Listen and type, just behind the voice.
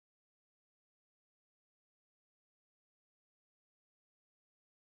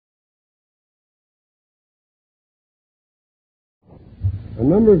A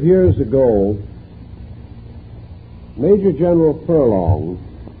number of years ago, Major General Furlong,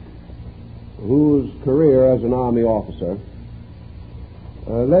 whose career as an Army officer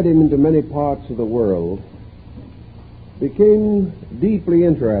led him into many parts of the world, became deeply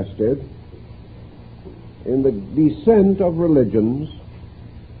interested in the descent of religions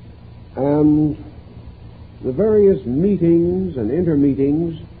and the various meetings and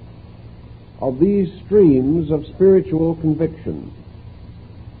intermeetings of these streams of spiritual conviction.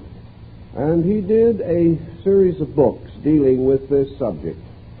 And he did a series of books dealing with this subject.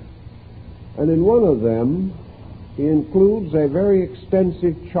 And in one of them, he includes a very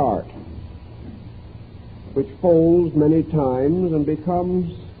extensive chart which folds many times and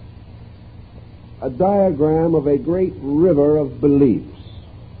becomes a diagram of a great river of beliefs.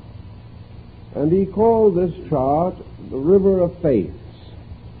 And he called this chart the River of Faiths.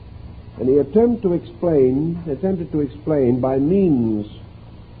 And he attempted to explain by means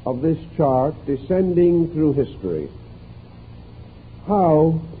of this chart, descending through history,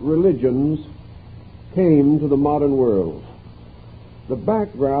 how religions came to the modern world, the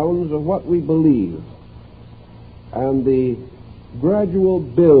backgrounds of what we believe, and the gradual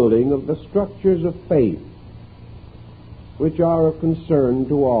building of the structures of faith which are of concern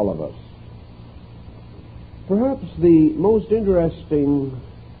to all of us. Perhaps the most interesting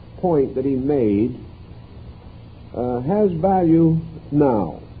point that he made has value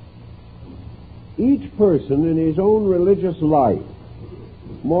now. Each person in his own religious life,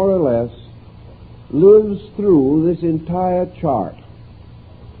 more or less, lives through this entire chart.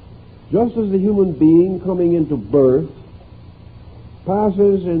 Just as the human being coming into birth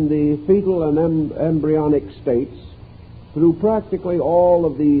passes in the fetal and embryonic states through practically all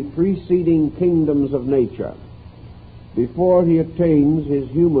of the preceding kingdoms of nature before he attains his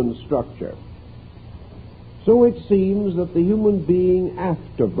human structure, so it seems that the human being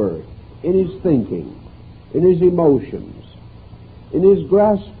after birth, in his thinking, in his emotions, in his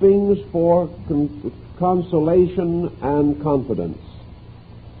graspings for consolation and confidence,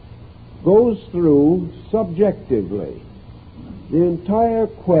 goes through subjectively the entire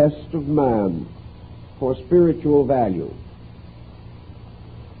quest of man for spiritual value.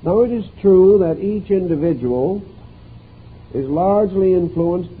 Now, it is true that each individual is largely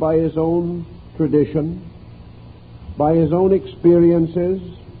influenced by his own tradition, by his own experiences,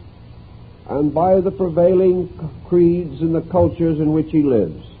 and by the prevailing creeds and the cultures in which he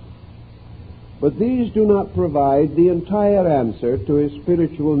lives. But these do not provide the entire answer to his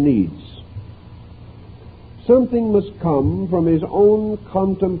spiritual needs. Something must come from his own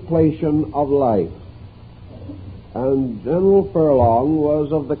contemplation of life. And General Furlong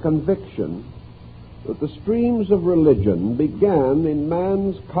was of the conviction that the streams of religion began in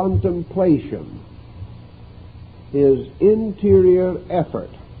man's contemplation, his interior effort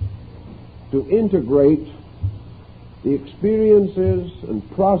to integrate the experiences and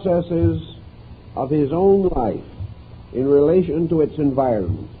processes of his own life in relation to its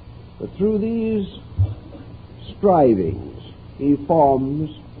environment. But through these strivings, he forms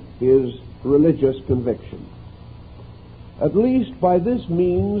his religious conviction. At least by this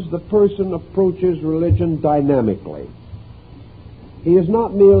means, the person approaches religion dynamically. He is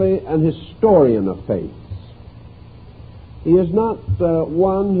not merely an historian of faiths. He is not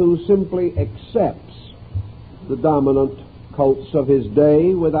one who simply accepts the dominant cults of his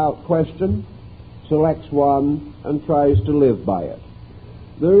day without question, selects one, and tries to live by it.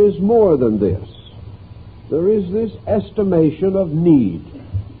 There is more than this. There is this estimation of need,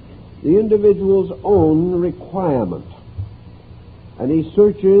 the individual's own requirement, and he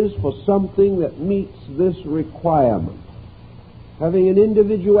searches for something that meets this requirement, having an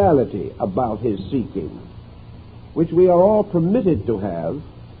individuality about his seeking, which we are all permitted to have,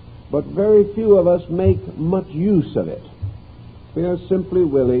 but very few of us make much use of it. We are simply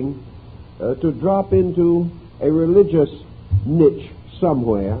willing to drop into a religious niche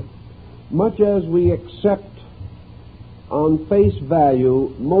somewhere, much as we accept on face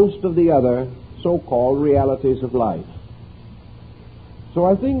value most of the other so-called realities of life. So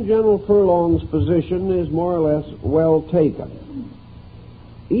I think General Furlong's position is more or less well taken.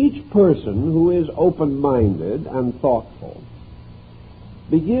 Each person who is open-minded and thoughtful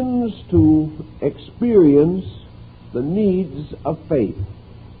begins to experience the needs of faith.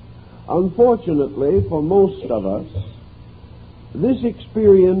 Unfortunately, for most of us, this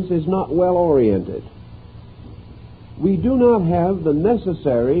experience is not well oriented. We do not have the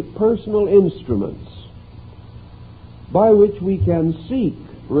necessary personal instruments by which we can seek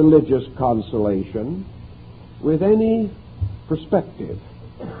religious consolation with any perspective,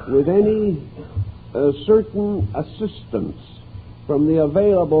 with any certain assistance from the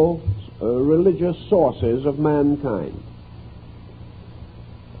available religious sources of mankind.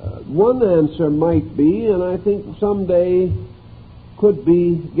 One answer might be, and I think someday could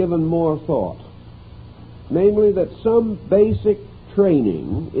be given more thought, namely that some basic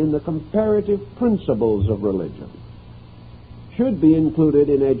training in the comparative principles of religion should be included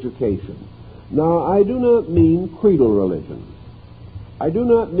in education. Now, I do not mean creedal religion. I do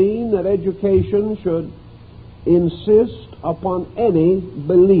not mean that education should insist upon any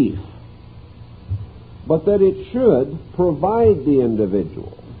belief, but that it should provide the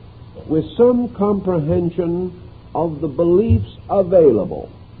individual with some comprehension of the beliefs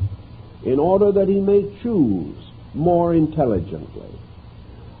available in order that he may choose more intelligently.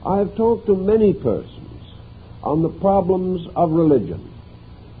 I've talked to many persons on the problems of religion,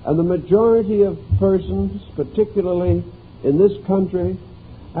 and the majority of persons, particularly in this country,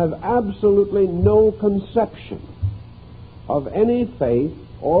 have absolutely no conception of any faith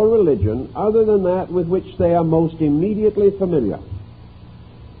or religion other than that with which they are most immediately familiar.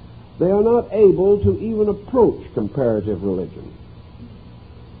 They are not able to even approach comparative religion.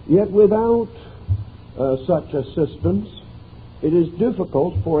 Yet without such assistance, it is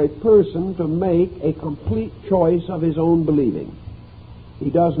difficult for a person to make a complete choice of his own believing. He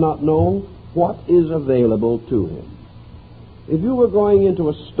does not know what is available to him. If you were going into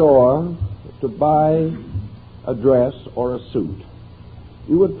a store to buy a dress or a suit,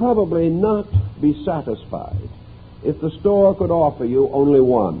 you would probably not be satisfied if the store could offer you only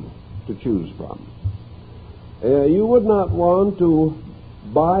one to choose from. You would not want to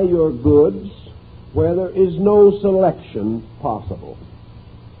buy your goods where there is no selection possible.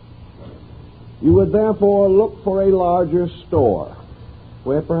 You would therefore look for a larger store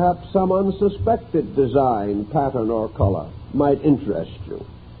where perhaps some unsuspected design, pattern, or color might interest you.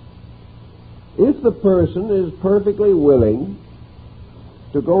 If the person is perfectly willing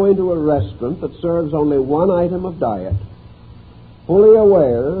to go into a restaurant that serves only one item of diet, fully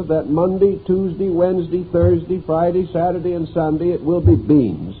aware that Monday, Tuesday, Wednesday, Thursday, Friday, Saturday, and Sunday it will be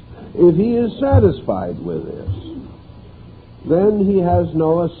beans, if he is satisfied with this, then he has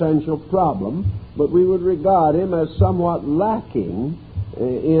no essential problem, but we would regard him as somewhat lacking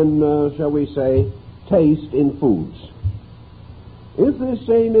in, shall we say, taste in foods. If this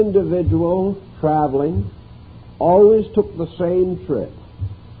same individual traveling always took the same trip,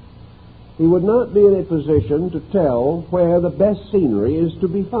 he would not be in a position to tell where the best scenery is to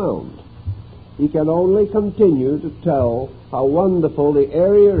be found. He can only continue to tell how wonderful the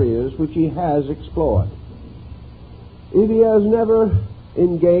area is which he has explored. If he has never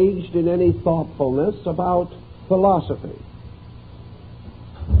engaged in any thoughtfulness about philosophy,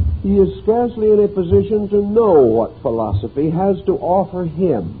 he is scarcely in a position to know what philosophy has to offer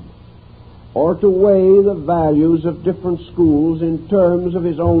him, or to weigh the values of different schools in terms of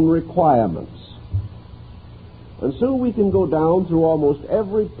his own requirements. And so we can go down through almost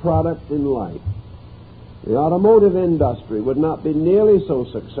every product in life. The automotive industry would not be nearly so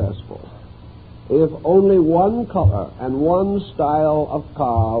successful if only one color and one style of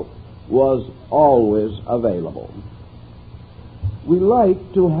car was always available. We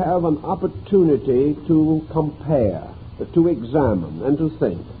like to have an opportunity to compare, to examine, and to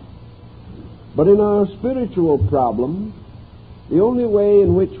think. But in our spiritual problem, the only way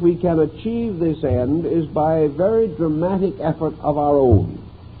in which we can achieve this end is by a very dramatic effort of our own.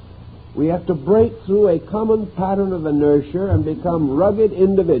 We have to break through a common pattern of inertia and become rugged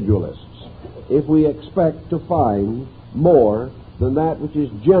individualists if we expect to find more than that which is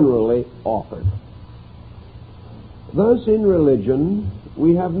generally offered. Thus, in religion,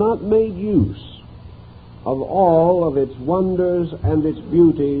 we have not made use of all of its wonders and its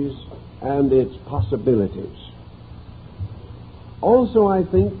beauties and its possibilities. Also, I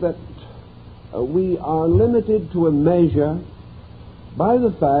think that we are limited to a measure by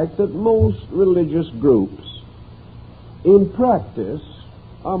the fact that most religious groups, in practice,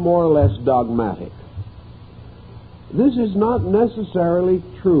 are more or less dogmatic. This is not necessarily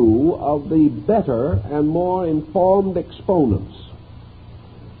true of the better and more informed exponents,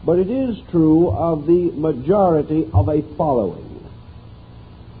 but it is true of the majority of a following.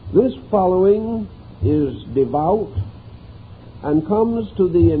 This following is devout and comes to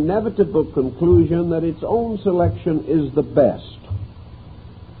the inevitable conclusion that its own selection is the best.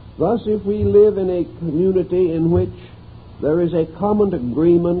 Thus, if we live in a community in which there is a common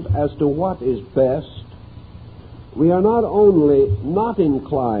agreement as to what is best, we are not only not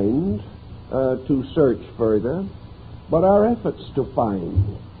inclined to search further, but our efforts to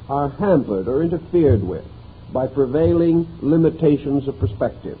find are hampered or interfered with by prevailing limitations of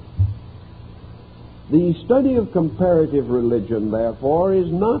perspective. The study of comparative religion, therefore, is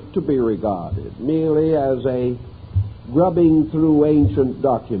not to be regarded merely as a grubbing through ancient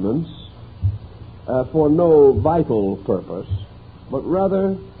documents for no vital purpose, but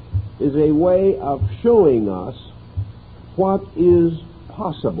rather is a way of showing us what is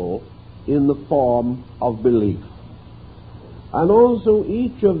possible in the form of belief. And also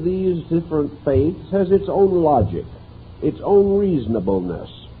each of these different faiths has its own logic, its own reasonableness,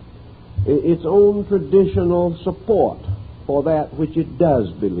 its own traditional support for that which it does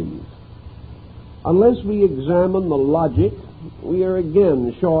believe. Unless we examine the logic, we are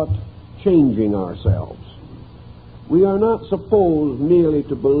again short-changing ourselves. We are not supposed merely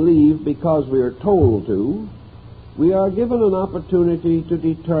to believe because we are told to. We are given an opportunity to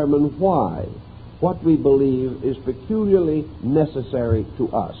determine why what we believe is peculiarly necessary to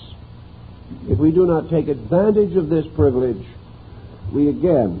us. If we do not take advantage of this privilege, we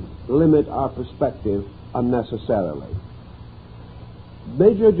again limit our perspective unnecessarily.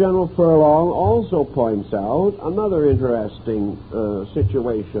 Major General Furlong also points out another interesting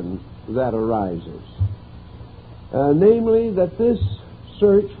situation that arises, namely that this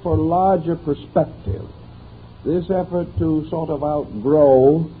search for larger perspective, this effort to sort of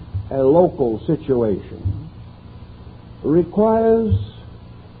outgrow a local situation, requires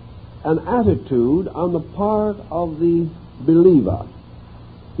an attitude on the part of the believer.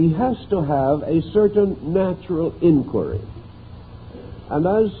 He has to have a certain natural inquiry. And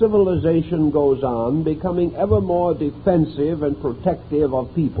as civilization goes on, becoming ever more defensive and protective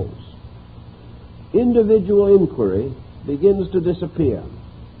of peoples, individual inquiry begins to disappear.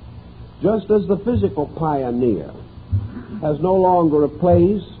 Just as the physical pioneer has no longer a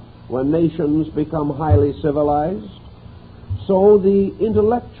place when nations become highly civilized, so the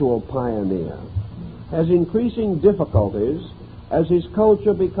intellectual pioneer has increasing difficulties as his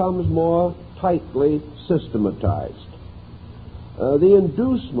culture becomes more tightly systematized. The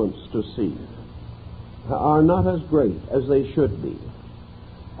inducements to seek are not as great as they should be,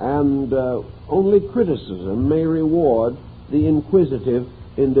 and only criticism may reward the inquisitive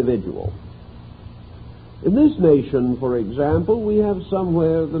individual. In this nation, for example, we have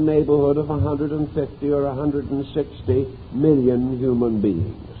somewhere the neighborhood of 150 or 160 million human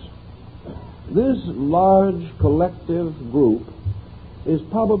beings. This large collective group is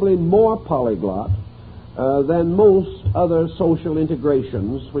probably more polyglot than most other social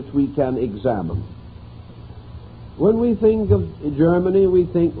integrations which we can examine. When we think of Germany, we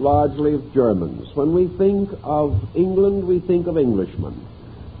think largely of Germans. When we think of England, we think of Englishmen.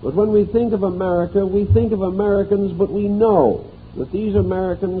 But when we think of America, we think of Americans, but we know that these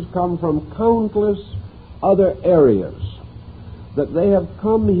Americans come from countless other areas, that they have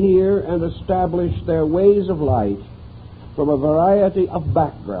come here and established their ways of life from a variety of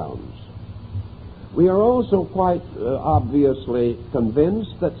backgrounds. We are also quite obviously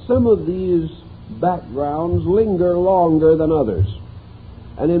convinced that some of these backgrounds linger longer than others.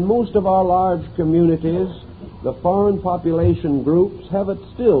 And in most of our large communities, the foreign population groups have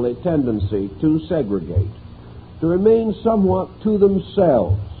still a tendency to segregate, to remain somewhat to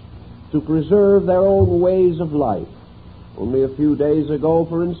themselves, to preserve their own ways of life. Only a few days ago,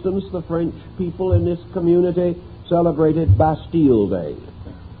 for instance, the French people in this community celebrated Bastille Day.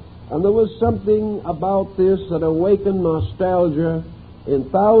 And there was something about this that awakened nostalgia in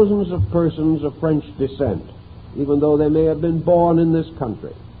thousands of persons of French descent, even though they may have been born in this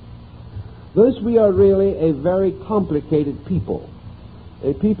country. Thus, we are really a very complicated people,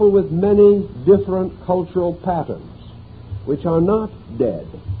 a people with many different cultural patterns, which are not dead,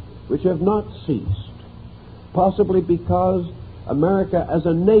 which have not ceased, possibly because America as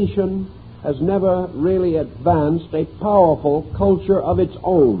a nation has never really advanced a powerful culture of its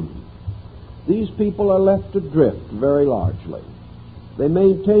own. These people are left to drift very largely. They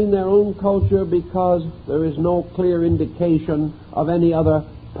maintain their own culture because there is no clear indication of any other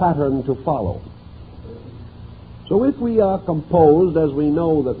pattern to follow. So if we are composed, as we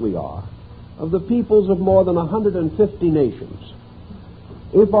know that we are, of the peoples of more than 150 nations,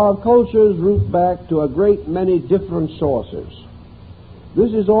 if our cultures root back to a great many different sources,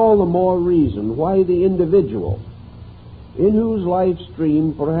 this is all the more reason why the individual, in whose life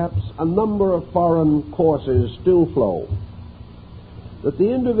stream perhaps a number of foreign courses still flow, that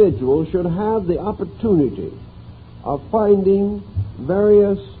the individual should have the opportunity of finding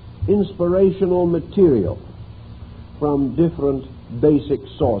various inspirational material from different basic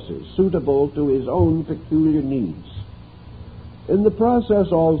sources suitable to his own peculiar needs. In the process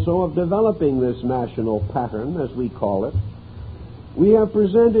also of developing this national pattern, as we call it, we have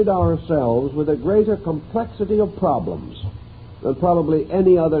presented ourselves with a greater complexity of problems than probably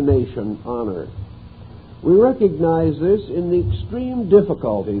any other nation on earth. We recognize this in the extreme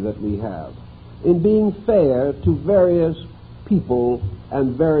difficulty that we have in being fair to various people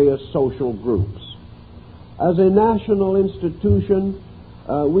and various social groups. As a national institution,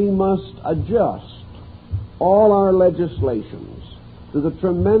 we must adjust all our legislations to the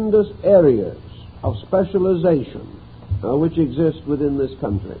tremendous areas of specialization which exist within this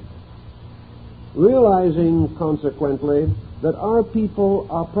country. Realizing, consequently, that our people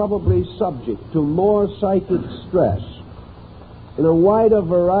are probably subject to more psychic stress in a wider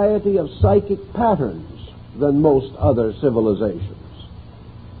variety of psychic patterns than most other civilizations.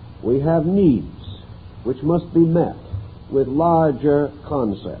 We have needs which must be met with larger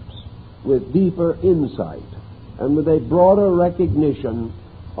concepts, with deeper insight, and with a broader recognition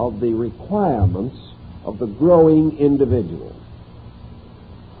of the requirements of the growing individual.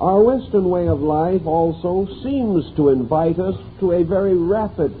 Our Western way of life also seems to invite us to a very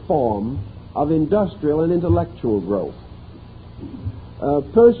rapid form of industrial and intellectual growth.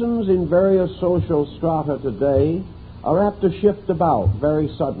 Persons in various social strata today are apt to shift about very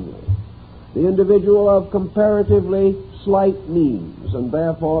suddenly. The individual of comparatively slight means and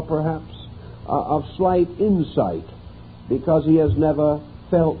therefore perhaps of slight insight because he has never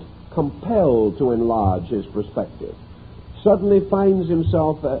felt compelled to enlarge his perspective suddenly finds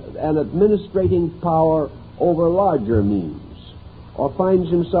himself an administrating power over larger means, or finds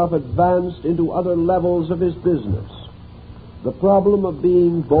himself advanced into other levels of his business. The problem of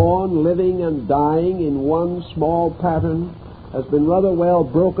being born, living, and dying in one small pattern has been rather well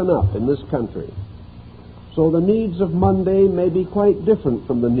broken up in this country. So the needs of Monday may be quite different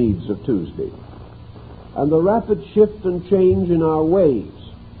from the needs of Tuesday. And the rapid shift and change in our ways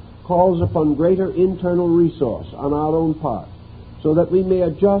calls upon greater internal resource on our own part, so that we may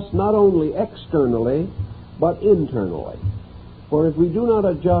adjust not only externally, but internally. For if we do not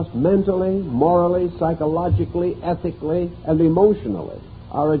adjust mentally, morally, psychologically, ethically, and emotionally,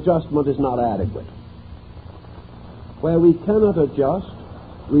 our adjustment is not adequate. Where we cannot adjust,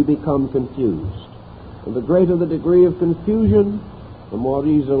 we become confused. And the greater the degree of confusion, the more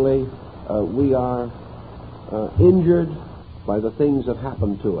easily we are injured by the things that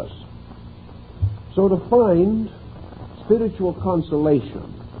happen to us. So to find spiritual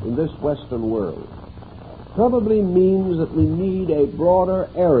consolation in this Western world probably means that we need a broader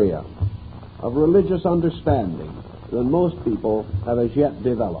area of religious understanding than most people have as yet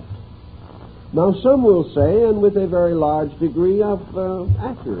developed. Now some will say, and with a very large degree of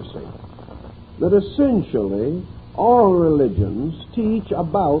accuracy, that essentially all religions teach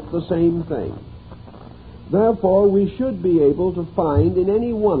about the same thing. Therefore, we should be able to find in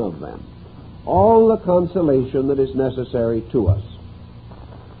any one of them all the consolation that is necessary to us.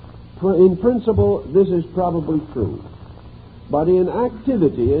 In principle, this is probably true. But in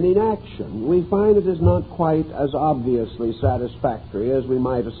activity and in action, we find it is not quite as obviously satisfactory as we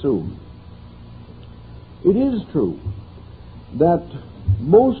might assume. It is true that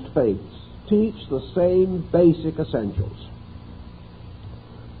most faiths teach the same basic essentials.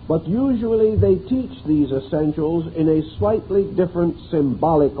 But usually they teach these essentials in a slightly different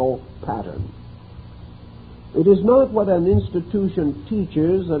symbolical pattern. It is not what an institution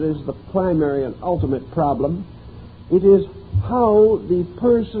teaches that is the primary and ultimate problem. It is how the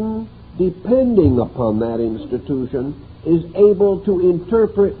person depending upon that institution is able to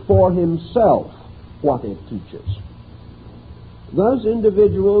interpret for himself what it teaches. Thus,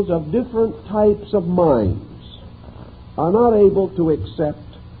 individuals of different types of minds are not able to accept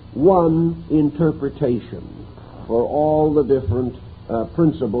one interpretation for all the different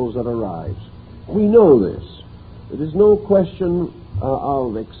principles that arise. We know this. It is no question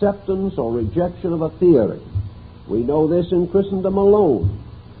of acceptance or rejection of a theory. We know this in Christendom alone,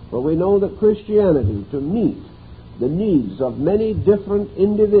 for we know that Christianity, to meet the needs of many different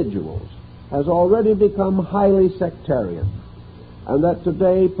individuals, has already become highly sectarian, and that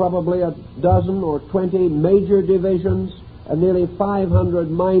today probably a dozen or 20 major divisions and nearly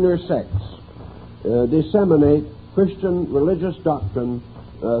 500 minor sects disseminate Christian religious doctrine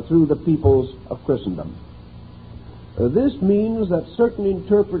through the peoples of Christendom. This means that certain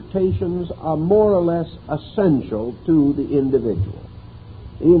interpretations are more or less essential to the individual.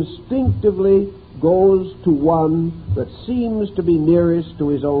 He instinctively goes to one that seems to be nearest to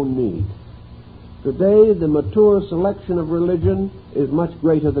his own need. Today, the mature selection of religion is much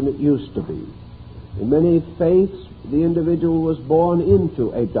greater than it used to be. In many faiths, the individual was born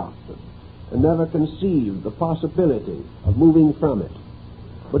into a doctrine and never conceived the possibility of moving from it.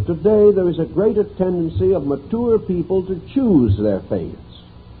 But today there is a greater tendency of mature people to choose their faiths.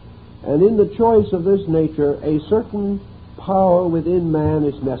 And in the choice of this nature, a certain power within man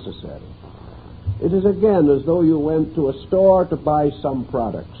is necessary. It is again as though you went to a store to buy some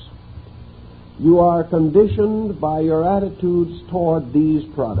products. You are conditioned by your attitudes toward these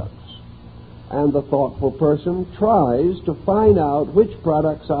products. And the thoughtful person tries to find out which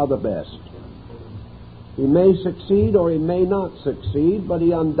products are the best. He may succeed or he may not succeed, but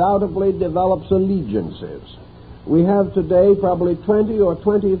he undoubtedly develops allegiances. We have today probably 20 or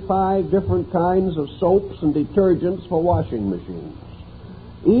 25 different kinds of soaps and detergents for washing machines.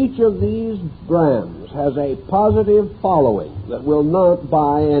 Each of these brands has a positive following that will not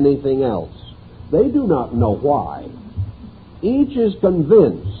buy anything else. They do not know why. Each is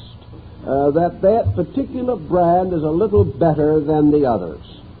convinced that particular brand is a little better than the others.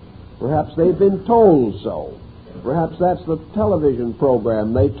 Perhaps they've been told so. Perhaps that's the television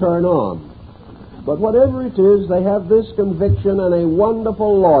program they turn on. But whatever it is, they have this conviction and a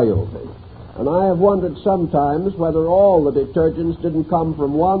wonderful loyalty. And I have wondered sometimes whether all the detergents didn't come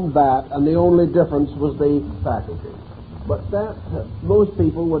from one vat and the only difference was the packaging. But that most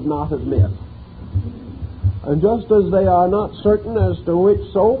people would not admit. And just as they are not certain as to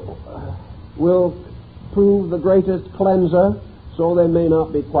which soap will prove the greatest cleanser, so they may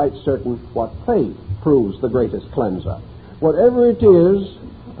not be quite certain what faith proves the greatest cleanser. Whatever it is,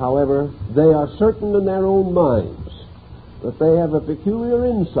 however, they are certain in their own minds that they have a peculiar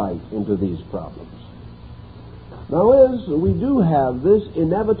insight into these problems. Now, as we do have this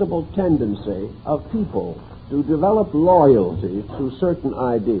inevitable tendency of people to develop loyalty to certain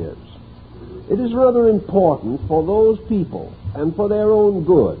ideas, it is rather important for those people and for their own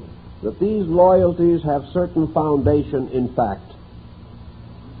good that these loyalties have certain foundation in fact.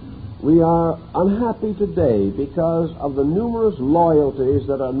 We are unhappy today because of the numerous loyalties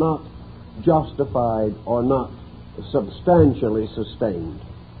that are not justified or not substantially sustained.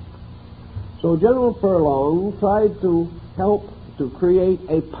 So General Furlong tried to help to create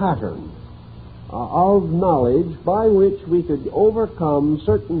a pattern of knowledge by which we could overcome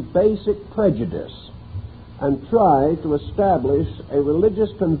certain basic prejudice and try to establish a religious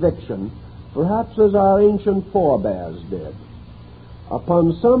conviction, perhaps as our ancient forebears did,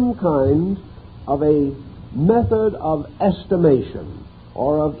 upon some kind of a method of estimation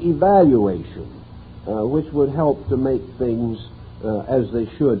or of evaluation, which would help to make things as they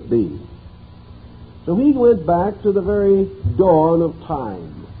should be. So he went back to the very dawn of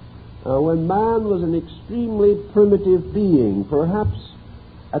time, when man was an extremely primitive being, perhaps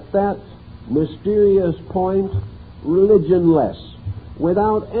at that mysterious point, religionless,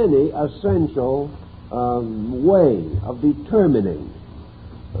 without any essential way of determining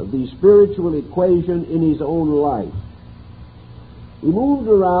the spiritual equation in his own life. He moved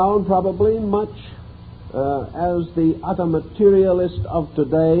around probably much as the utter materialist of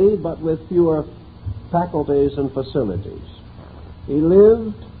today, but with fewer faculties and facilities. He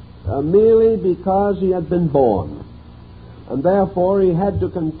lived merely because he had been born, and therefore he had to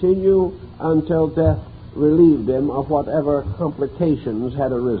continue until death relieved him of whatever complications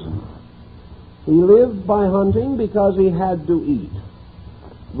had arisen. He lived by hunting because he had to eat.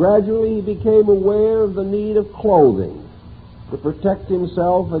 Gradually he became aware of the need of clothing to protect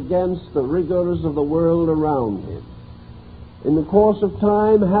himself against the rigors of the world around him. In the course of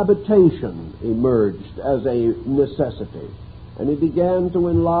time, habitation emerged as a necessity, and he began to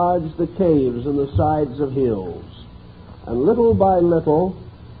enlarge the caves and the sides of hills. And little by little,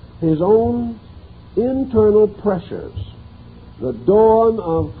 his own internal pressures, the dawn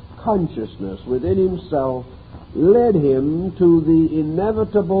of consciousness within himself, led him to the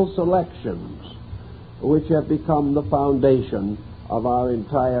inevitable selections which have become the foundation of our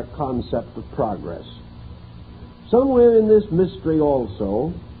entire concept of progress. Somewhere in this mystery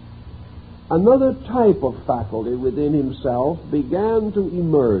also, another type of faculty within himself began to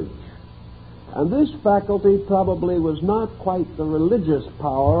emerge. And this faculty probably was not quite the religious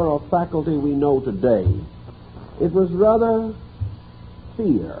power or faculty we know today. It was rather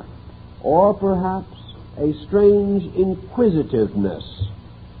fear, or perhaps a strange inquisitiveness,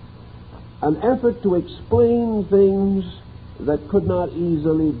 an effort to explain things that could not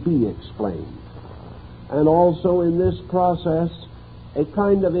easily be explained. And also in this process, a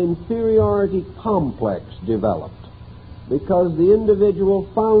kind of inferiority complex developed, because the individual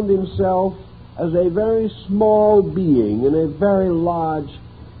found himself as a very small being in a very large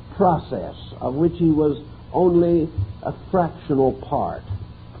process of which he was only a fractional part.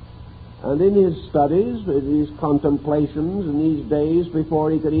 And in his studies, in his contemplations in these days, before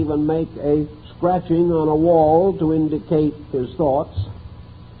he could even make a scratching on a wall to indicate his thoughts,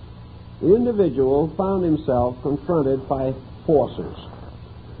 the individual found himself confronted by forces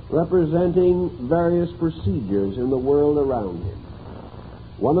representing various procedures in the world around him.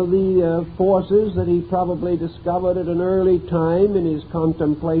 One of the forces that he probably discovered at an early time in his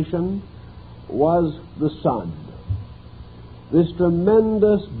contemplation was the sun. This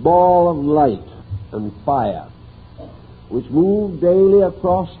tremendous ball of light and fire which moved daily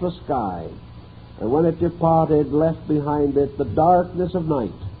across the sky, and when it departed left behind it the darkness of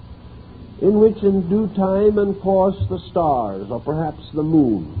night, in which in due time and course the stars, or perhaps the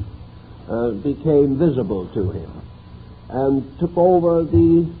moon, became visible to him and took over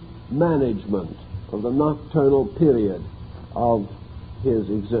the management of the nocturnal period of his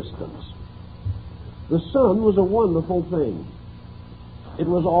existence. The sun was a wonderful thing. It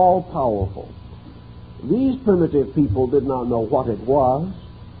was all-powerful. These primitive people did not know what it was.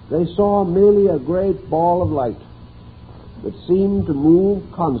 They saw merely a great ball of light that seemed to move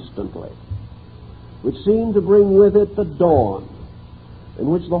constantly, which seemed to bring with it the dawn, in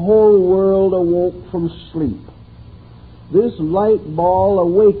which the whole world awoke from sleep. This light ball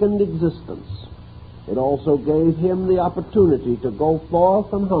awakened existence. It also gave him the opportunity to go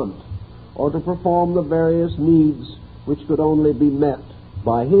forth and hunt, or to perform the various needs which could only be met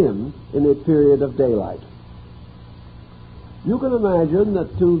by him in a period of daylight. You can imagine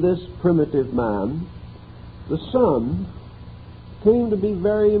that to this primitive man, the sun came to be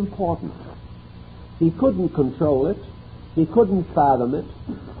very important. He couldn't control it. He couldn't fathom it.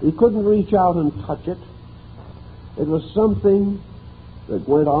 He couldn't reach out and touch it. It was something that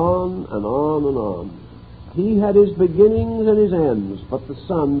went on and on and on. He had his beginnings and his ends, but the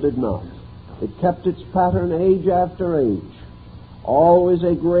sun did not. It kept its pattern age after age, always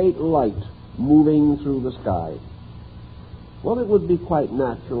a great light moving through the sky. Well, it would be quite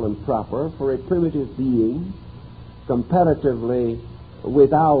natural and proper for a primitive being, comparatively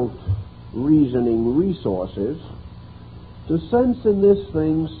without reasoning resources, to sense in this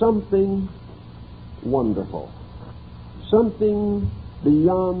thing something wonderful, something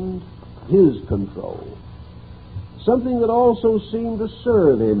beyond his control, something that also seemed to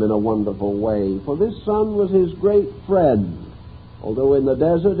serve him in a wonderful way, for this sun was his great friend. Although in the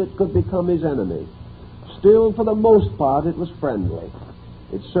desert it could become his enemy, still for the most part it was friendly.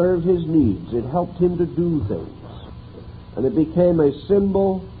 It served his needs. It helped him to do things. And it became a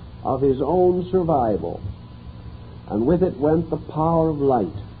symbol of his own survival. And with it went the power of light.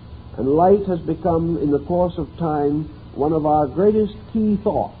 And light has become, in the course of time, one of our greatest key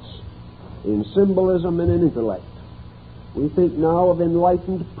thoughts in symbolism and in intellect. We think now of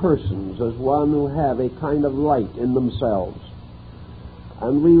enlightened persons as one who have a kind of light in themselves.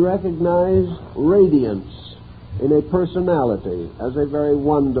 And we recognize radiance in a personality as a very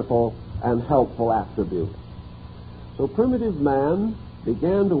wonderful and helpful attribute. So primitive man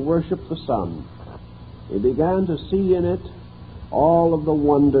began to worship the sun. He began to see in it all of the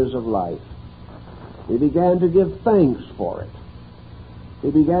wonders of life. He began to give thanks for it. He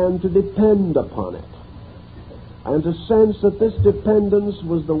began to depend upon it, and to sense that this dependence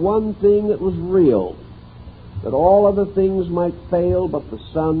was the one thing that was real, that all other things might fail, but the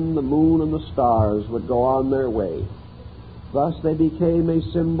sun, the moon, and the stars would go on their way. Thus they became a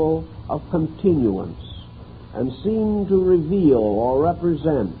symbol of continuance, and seemed to reveal or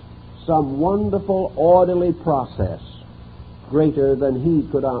represent some wonderful orderly process greater than he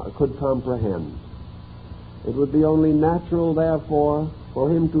could comprehend. It would be only natural, therefore, for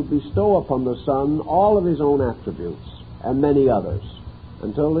him to bestow upon the sun all of his own attributes and many others,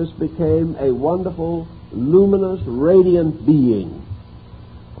 until this became a wonderful, luminous, radiant being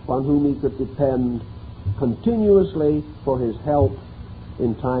upon whom he could depend continuously for his help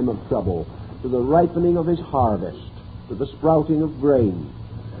in time of trouble, to the ripening of his harvest, to the sprouting of grain.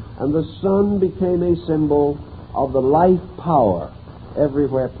 And the sun became a symbol of the life power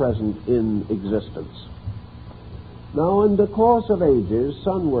everywhere present in existence. Now, in the course of ages,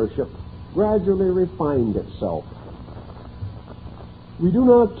 sun worship gradually refined itself. We do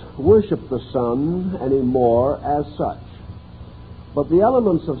not worship the sun anymore as such, but the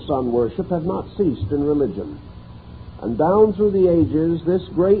elements of sun worship have not ceased in religion. And down through the ages, this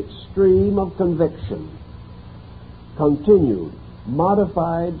great stream of conviction continued,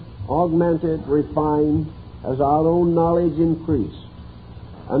 modified, augmented, refined, as our own knowledge increased,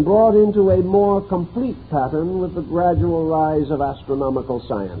 and brought into a more complete pattern with the gradual rise of astronomical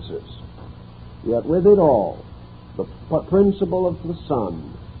sciences. Yet with it all, the principle of the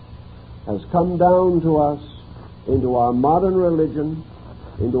sun has come down to us into our modern religion,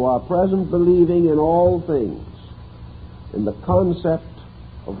 into our present believing in all things, in the concept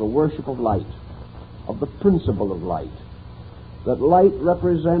of the worship of light, of the principle of light, that light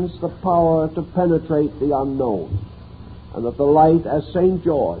represents the power to penetrate the unknown, and that the light, as St.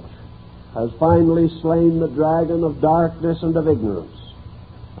 George, has finally slain the dragon of darkness and of ignorance,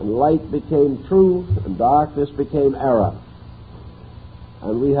 and light became truth, and darkness became error.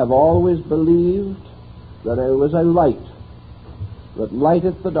 And we have always believed that there was a light that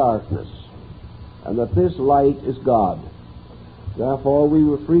lighteth the darkness, and that this light is God. Therefore, we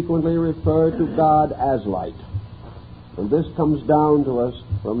will frequently refer to God as light. And this comes down to us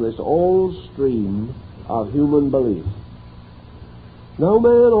from this old stream of human belief. Now,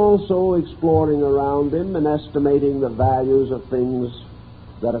 man also, exploring around him and estimating the values of things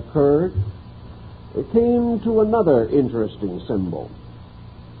that occurred, it came to another interesting symbol,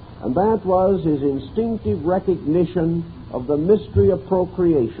 and that was his instinctive recognition of the mystery of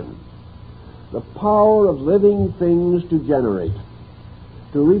procreation, the power of living things to generate,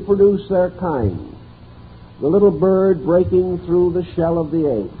 to reproduce their kind, the little bird breaking through the shell of the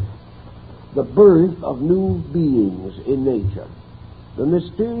egg, the birth of new beings in nature, the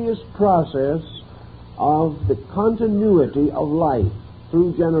mysterious process of the continuity of life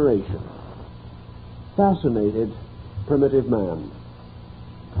through generation, fascinated primitive man.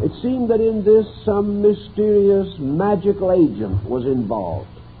 It seemed that in this some mysterious magical agent was involved,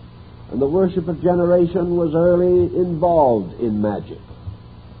 and the worship of generation was early involved in magic.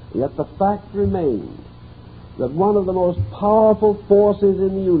 Yet the fact remained that one of the most powerful forces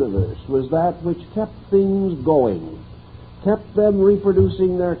in the universe was that which kept things going, kept them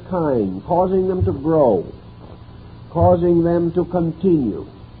reproducing their kind, causing them to grow, causing them to continue,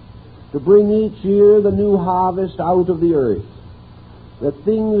 to bring each year the new harvest out of the earth, that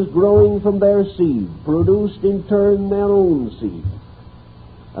things growing from their seed produced in turn their own seed,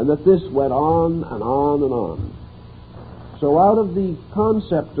 and that this went on and on and on. So out of the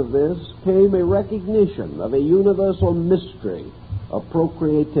concept of this came a recognition of a universal mystery of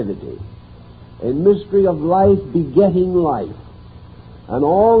procreativity, a mystery of life begetting life, and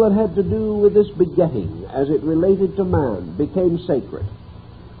all that had to do with this begetting as it related to man became sacred,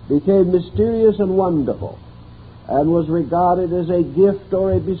 became mysterious and wonderful, and was regarded as a gift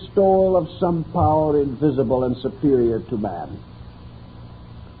or a bestowal of some power invisible and superior to man.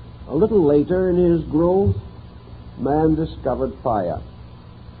 A little later in his growth, man discovered fire.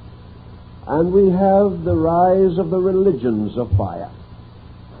 And we have the rise of the religions of fire.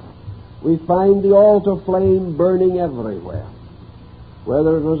 We find the altar flame burning everywhere,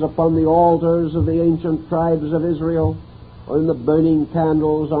 whether it was upon the altars of the ancient tribes of Israel or in the burning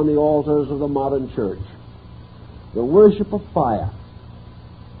candles on the altars of the modern church. The worship of fire,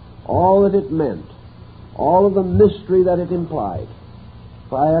 all that it meant, all of the mystery that it implied.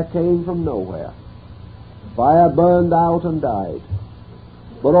 Fire came from nowhere. Fire burned out and died.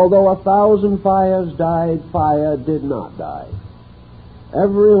 But although 1,000 fires died, fire did not die.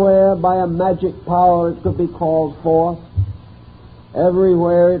 Everywhere by a magic power it could be called forth.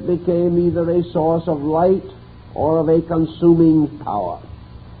 Everywhere it became either a source of light or of a consuming power.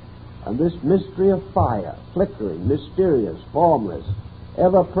 And this mystery of fire, flickering, mysterious, formless,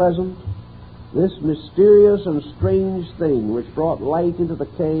 ever-present, this mysterious and strange thing which brought light into the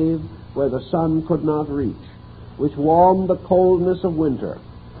cave where the sun could not reach, which warmed the coldness of winter,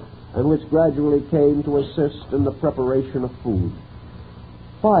 and which gradually came to assist in the preparation of food.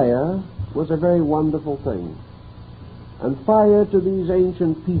 Fire was a very wonderful thing. And fire to these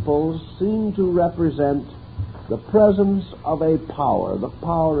ancient peoples seemed to represent the presence of a power, the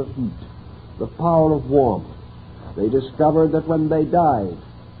power of heat, the power of warmth. They discovered that when they died,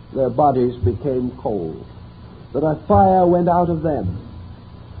 their bodies became cold, that a fire went out of them.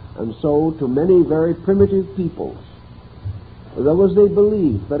 And so, to many very primitive peoples, there was a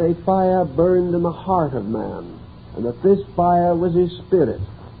belief that a fire burned in the heart of man, and that this fire was his spirit.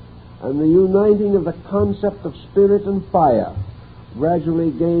 And the uniting of the concept of spirit and fire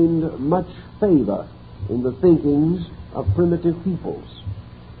gradually gained much favor in the thinkings of primitive peoples.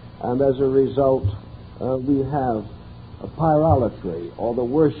 And as a result, we have a pyrolatry, or the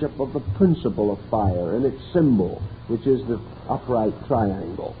worship of the principle of fire, and its symbol, which is the upright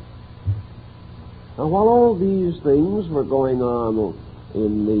triangle. Now, while all these things were going on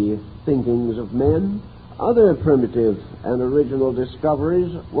in the thinkings of men, other primitive and original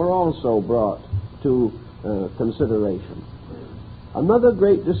discoveries were also brought to consideration. Another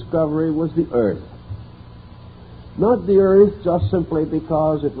great discovery was the earth. Not the earth just simply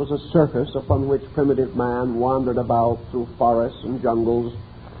because it was a surface upon which primitive man wandered about through forests and jungles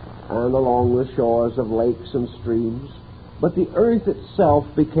and along the shores of lakes and streams, but the earth itself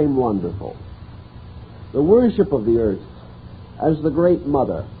became wonderful. The worship of the earth as the great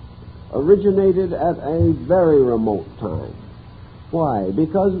mother originated at a very remote time. Why?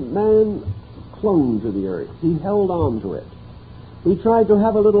 Because man clung to the earth. He held on to it. He tried to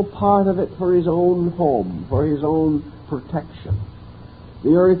have a little part of it for his own home, for his own protection.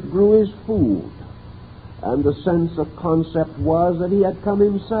 The earth grew his food, and the sense of concept was that he had come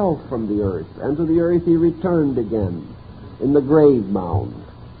himself from the earth, and to the earth he returned again in the grave mound.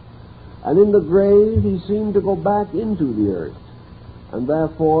 And in the grave he seemed to go back into the earth, and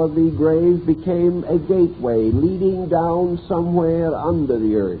therefore the grave became a gateway leading down somewhere under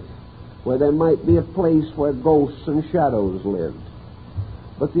the earth, where there might be a place where ghosts and shadows lived.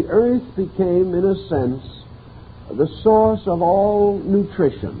 But the earth became, in a sense, the source of all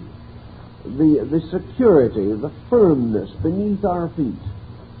nutrition, the security, the firmness beneath our feet,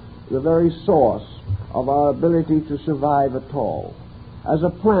 the very source of our ability to survive at all. As a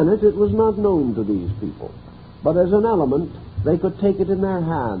planet, it was not known to these people, but as an element, they could take it in their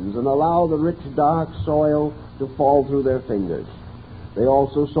hands and allow the rich, dark soil to fall through their fingers. They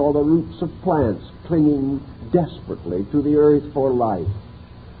also saw the roots of plants clinging desperately to the earth for life.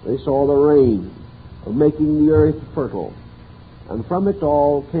 They saw the rain of making the earth fertile. And from it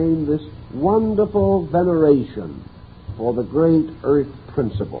all came this wonderful veneration for the great earth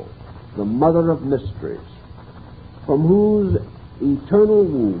principle, the mother of mysteries, from whose eternal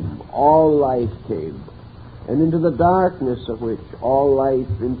womb all life came, and into the darkness of which all life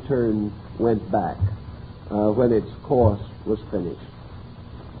in turn went back when its course was finished.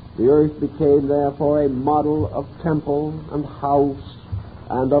 The earth became therefore a model of temple and house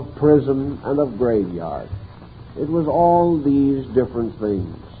and of prison and of graveyard. It was all these different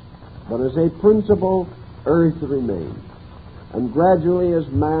things. But as a principle, earth remained. And gradually, as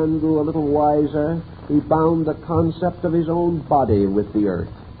man grew a little wiser, he bound the concept of his own body with the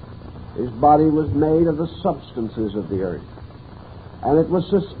earth. His body was made of the substances of the earth, and it was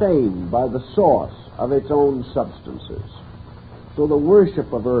sustained by the source of its own substances. So the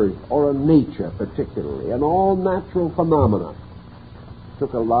worship of earth, or of nature particularly, and all natural phenomena,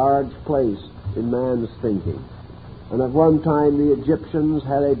 took a large place in man's thinking. And at one time the Egyptians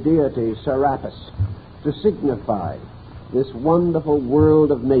had a deity, Serapis, to signify this wonderful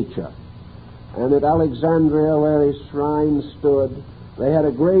world of nature. And at Alexandria, where his shrine stood, they had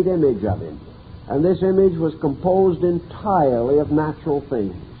a great image of him. And this image was composed entirely of natural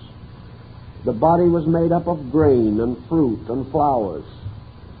things. The body was made up of grain and fruit and flowers,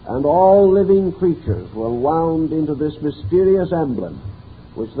 and all living creatures were wound into this mysterious emblem,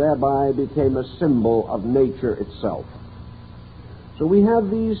 which thereby became a symbol of nature itself. So we have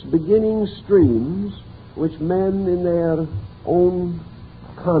these beginning streams which men in their own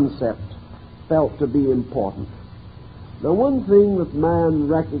concept felt to be important. Now, one thing that man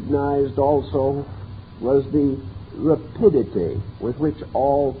recognized also was the rapidity with which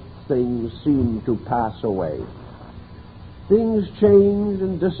all things seem to pass away. Things change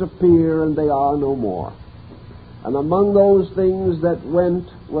and disappear, and they are no more. And among those things that went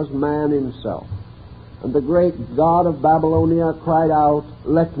was man himself. And the great god of Babylonia cried out,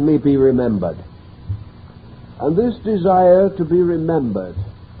 "Let me be remembered." And this desire to be remembered,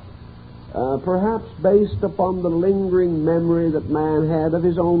 perhaps based upon the lingering memory that man had of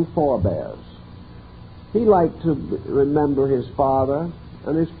his own forebears. He liked to remember his father,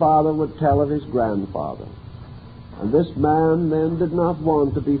 and his father would tell of his grandfather. And this man then did not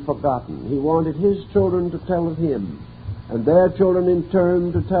want to be forgotten. He wanted his children to tell of him, and their children in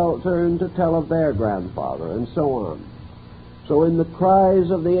turn to tell of their grandfather, and so on. So in the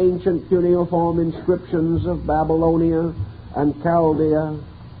cries of the ancient cuneiform inscriptions of Babylonia and Chaldea,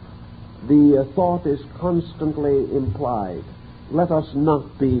 the thought is constantly implied: let us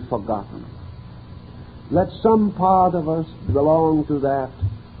not be forgotten. Let some part of us belong to that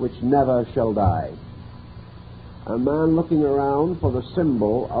which never shall die. A man, looking around for the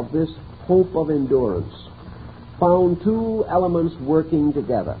symbol of this hope of endurance, found two elements working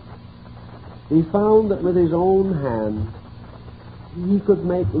together. He found that with his own hand he could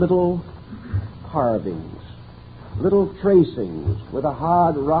make little carvings, little tracings with a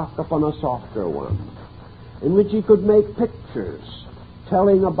hard rock upon a softer one, in which he could make pictures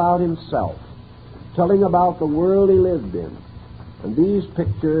telling about himself, telling about the world he lived in. And these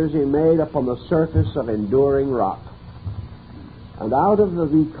pictures he made upon the surface of enduring rock. And out of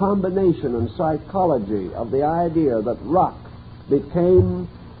the combination and psychology of the idea that rock became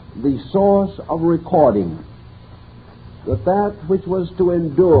the source of recording, that which was to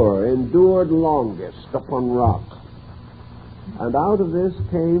endure endured longest upon rock. And out of this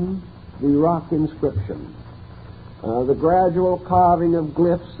came the rock inscription, the gradual carving of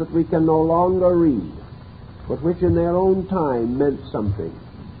glyphs that we can no longer read, but which in their own time meant something.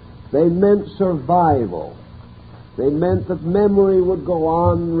 They meant survival. They meant that memory would go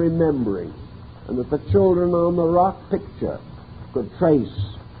on remembering, and that the children on the rock picture could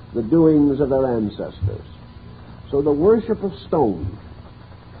trace the doings of their ancestors. So the worship of stone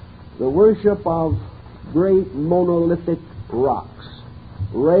the worship of great monolithic rocks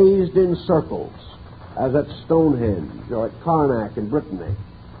raised in circles, as at Stonehenge or at Karnak in Brittany,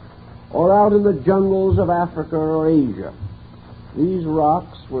 or out in the jungles of Africa or Asia. These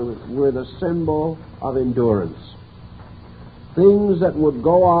rocks were the symbol of endurance, things that would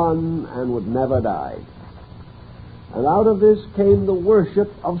go on and would never die. And out of this came the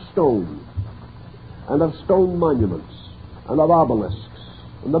worship of stone, and of stone monuments, and of obelisks,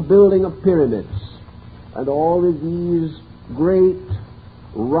 and the building of pyramids, and all of these great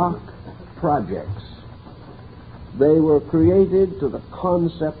rock projects. They were created to the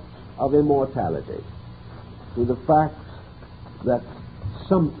concept of immortality, to the fact that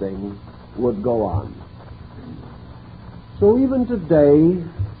something would go on. So even today,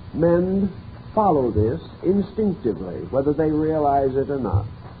 men follow this instinctively, whether they realize it or not.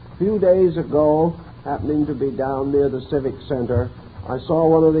 A few days ago, happening to be down near the Civic Center, I saw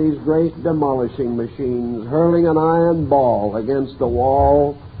one of these great demolishing machines hurling an iron ball against the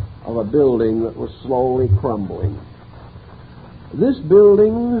wall of a building that was slowly crumbling. This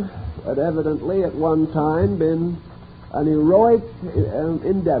building had evidently at one time been an heroic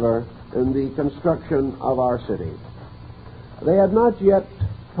endeavor in the construction of our city. They had not yet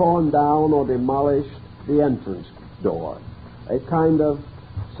torn down or demolished the entrance door, a kind of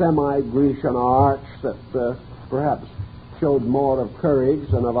semi-Grecian arch that perhaps showed more of courage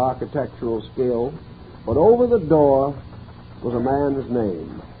than of architectural skill, but over the door was a man's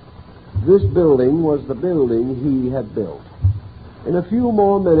name. This building was the building he had built. In a few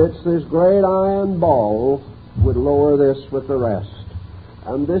more minutes, this great iron ball would lower this with the rest,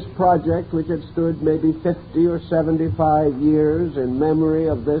 and this project, which had stood maybe 50 or 75 years in memory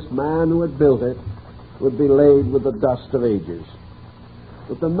of this man who had built it, would be laid with the dust of ages.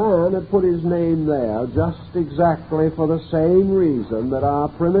 But the man had put his name there just exactly for the same reason that our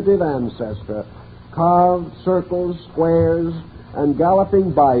primitive ancestor carved circles, squares, and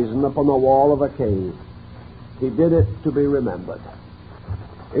galloping bison upon the wall of a cave. He did it to be remembered.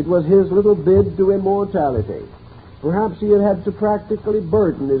 It was his little bid to immortality. Perhaps he had to practically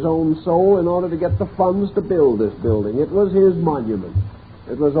burden his own soul in order to get the funds to build this building. It was his monument.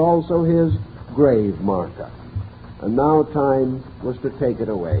 It was also his grave marker. And now time was to take it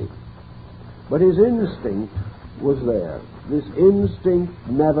away. But his instinct was there, this instinct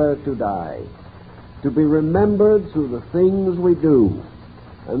never to die, to be remembered through the things we do.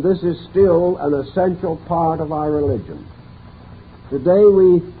 And this is still an essential part of our religion. Today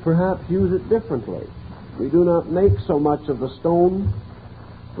we perhaps use it differently. We do not make so much of the stone.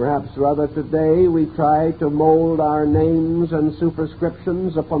 Perhaps rather today we try to mold our names and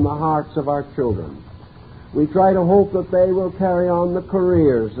superscriptions upon the hearts of our children. We try to hope that they will carry on the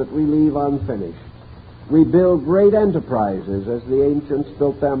careers that we leave unfinished. We build great enterprises as the ancients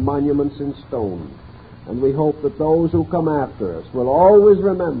built their monuments in stone. And we hope that those who come after us will always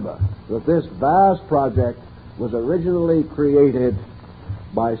remember that this vast project was originally created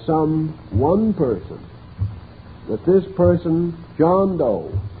by some one person, that this person, John Doe,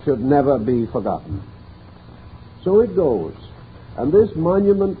 should never be forgotten. So it goes. And this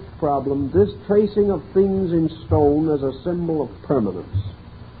monument problem, this tracing of things in stone as a symbol of permanence,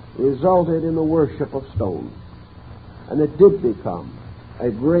 resulted in the worship of stone. And it did become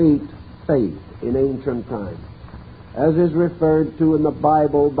a great faith in ancient times, as is referred to in the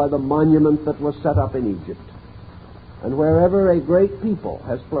Bible by the monument that was set up in Egypt. And wherever a great people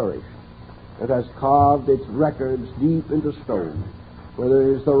has flourished, it has carved its records deep into stone, whether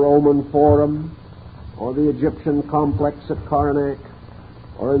it is the Roman Forum, or the Egyptian complex at Karnak,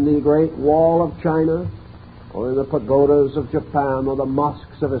 or in the Great Wall of China, or in the pagodas of Japan, or the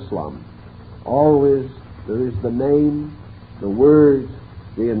mosques of Islam. Always there is the name, the word,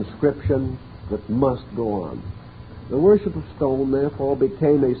 the inscription that must go on. The worship of stone, therefore,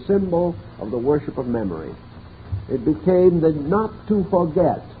 became a symbol of the worship of memory. It became the not to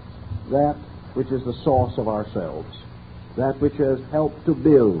forget that which is the source of ourselves, that which has helped to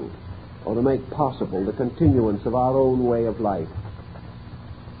build or to make possible the continuance of our own way of life.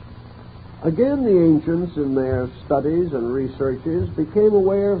 Again, the ancients, in their studies and researches, became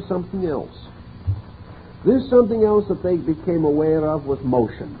aware of something else. This something else that they became aware of was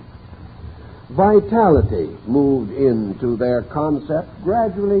motion. Vitality moved into their concept,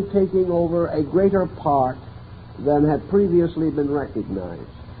 gradually taking over a greater part than had previously been recognized.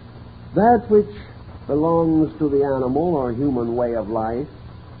 That which belongs to the animal or human way of life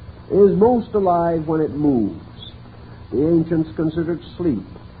is most alive when it moves. The ancients considered sleep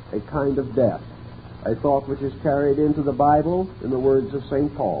a kind of death, a thought which is carried into the Bible in the words of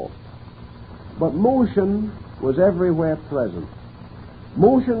St. Paul. But motion was everywhere present.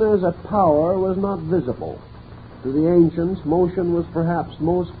 Motion as a power was not visible. To the ancients, motion was perhaps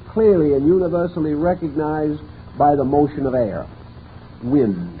most clearly and universally recognized by the motion of air,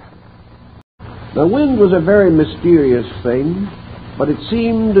 wind. Now, wind was a very mysterious thing, but it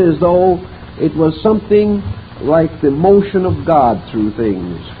seemed as though it was something like the motion of God through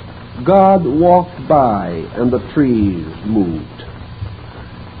things. God walked by and the trees moved.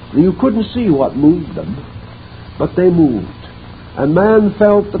 You couldn't see what moved them, but they moved. And man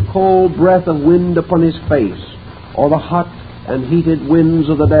felt the cold breath of wind upon his face, or the hot and heated winds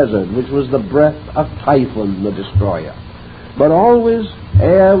of the desert, which was the breath of Typhon, the destroyer. But always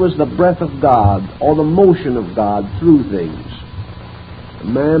air was the breath of God, or the motion of God through things.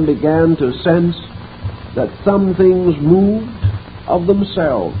 And man began to sense that some things moved of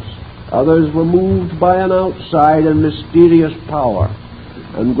themselves. Others were moved by an outside and mysterious power.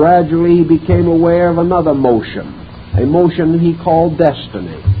 And gradually he became aware of another motion, a motion he called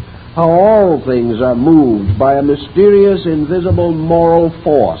destiny. How all things are moved by a mysterious, invisible moral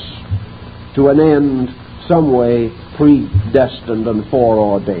force to an end some way predestined and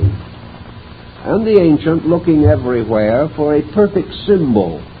foreordained. And the ancient, looking everywhere for a perfect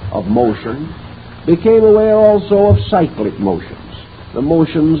symbol of motion, became aware also of cyclic motions, the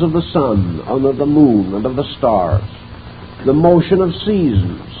motions of the sun and of the moon and of the stars, the motion of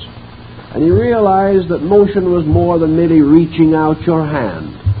seasons. And he realized that motion was more than merely reaching out your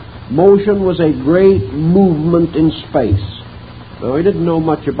hand. Motion was a great movement in space. Though he didn't know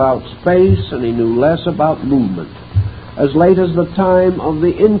much about space, and he knew less about movement. As late as the time of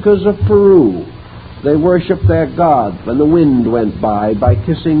the Incas of Peru, they worshipped their god when the wind went by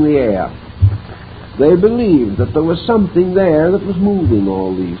kissing the air. They believed that there was something there that was moving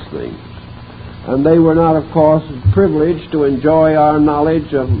all these things. And they were not, of course, privileged to enjoy our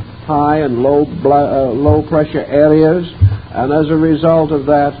knowledge of high and low pressure areas, and as a result of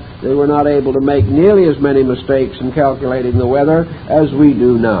that, they were not able to make nearly as many mistakes in calculating the weather as we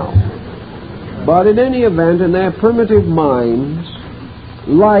do now. But in any event, in their primitive minds,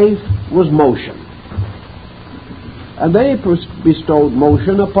 life was motion. And they bestowed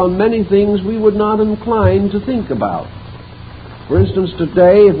motion upon many things we would not incline to think about. For instance,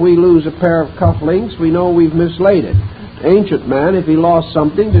 today, if we lose a pair of cufflinks, we know we've mislaid it. Ancient man, if he lost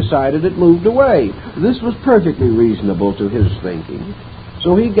something, decided it moved away. This was perfectly reasonable to his thinking.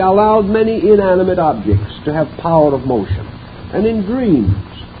 So he allowed many inanimate objects to have power of motion. And in dreams,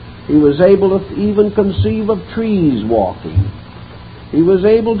 he was able to even conceive of trees walking. He was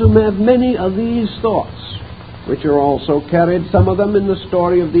able to have many of these thoughts, which are also carried, some of them, in the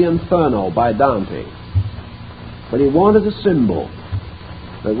story of the Inferno by Dante. But he wanted a symbol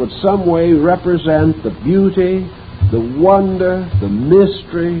that would some way represent the beauty, the wonder, the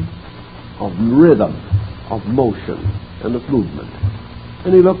mystery of rhythm, of motion, and of movement.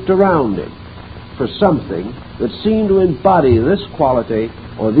 And he looked around him for something that seemed to embody this quality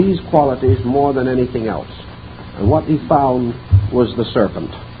or these qualities more than anything else. And what he found was the serpent.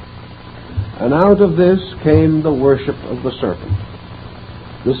 And out of this came the worship of the serpent,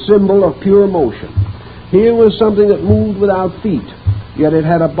 the symbol of pure motion. Here was something that moved without feet, yet it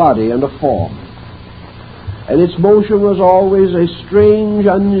had a body and a form. And its motion was always a strange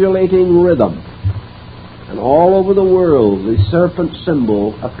undulating rhythm. And all over the world the serpent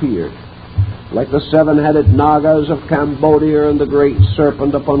symbol appeared, like the seven-headed Nagas of Cambodia and the great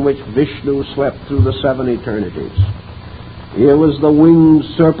serpent upon which Vishnu swept through the seven eternities. Here was the winged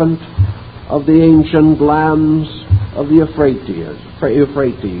serpent of the ancient lands of the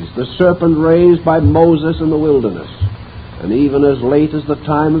Euphrates, the serpent raised by Moses in the wilderness. And even as late as the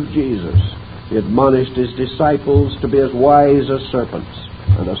time of Jesus, he admonished his disciples to be as wise as serpents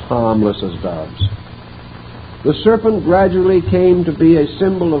and as harmless as doves. The serpent gradually came to be a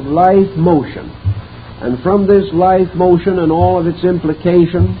symbol of life motion, and from this life motion and all of its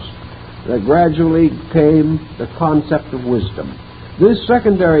implications, there gradually came the concept of wisdom. This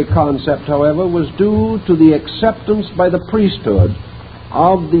secondary concept, however, was due to the acceptance by the priesthood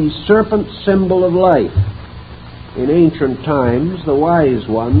of the serpent symbol of life. In ancient times, the wise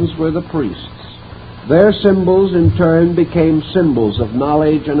ones were the priests. Their symbols, in turn, became symbols of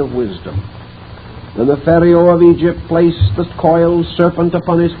knowledge and of wisdom. When the Pharaoh of Egypt placed the coiled serpent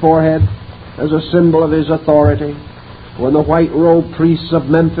upon his forehead as a symbol of his authority, when the white-robed priests of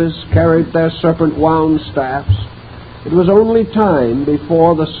Memphis carried their serpent-wound staffs, it was only time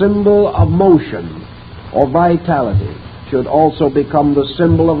before the symbol of motion or vitality should also become the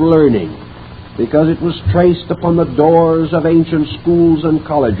symbol of learning, because it was traced upon the doors of ancient schools and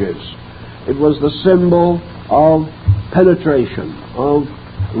colleges. It was the symbol of penetration, of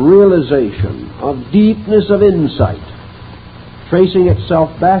realization, of deepness of insight. tracing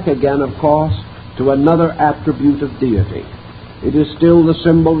itself back again, of course, to another attribute of deity. It is still the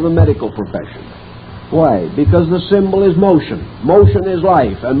symbol of the medical profession. Why? Because the symbol is motion. Motion is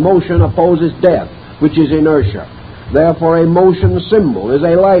life, and motion opposes death, which is inertia. Therefore, a motion symbol is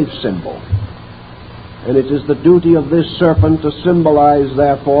a life symbol. And it is the duty of this serpent to symbolize,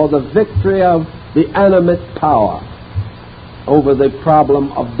 therefore, the victory of the animate power over the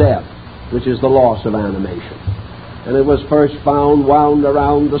problem of death, which is the loss of animation. And it was first found wound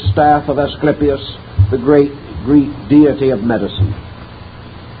around the staff of Asclepius, the great Greek deity of medicine.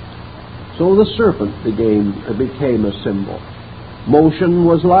 So the serpent became a symbol. Motion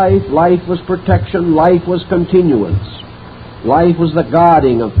was life, life was protection, life was continuance. Life was the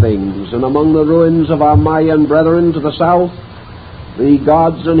guarding of things, and among the ruins of our Mayan brethren to the south, the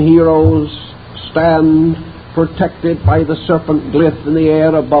gods and heroes stand protected by the serpent glyph in the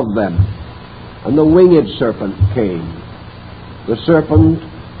air above them. And the winged serpent came, the serpent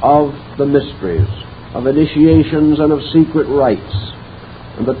of the mysteries, of initiations and of secret rites,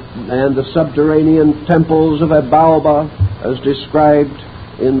 and the subterranean temples of Abaoba, as described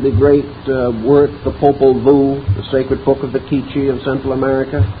in the great work, the Popol Vuh, the sacred book of the Quiche of Central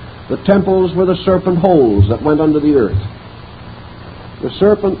America. The temples were the serpent holes that went under the earth. The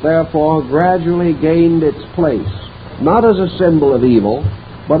serpent, therefore, gradually gained its place, not as a symbol of evil,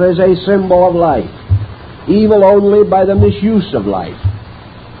 but as a symbol of life. Evil only by the misuse of life.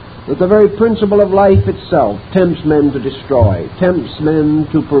 That the very principle of life itself tempts men to destroy, tempts men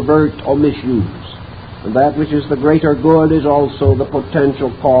to pervert or misuse. And that which is the greater good is also the potential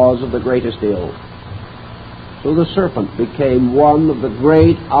cause of the greatest ill. So the serpent became one of the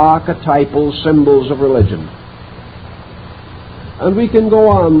great archetypal symbols of religion. And we can go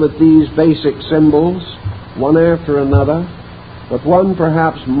on with these basic symbols, one after another, but one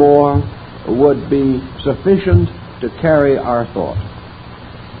perhaps more would be sufficient to carry our thought.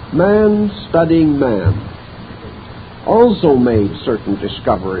 Man studying man also made certain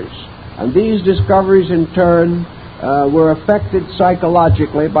discoveries. And these discoveries, in turn, were affected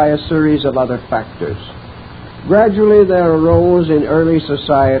psychologically by a series of other factors. Gradually, there arose in early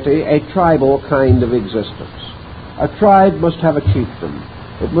society a tribal kind of existence. A tribe must have a chieftain.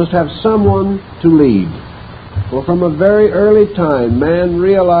 It must have someone to lead. For from a very early time, man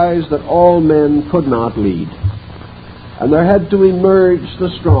realized that all men could not lead. And there had to emerge the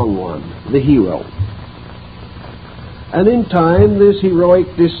strong one, the hero. And in time, this heroic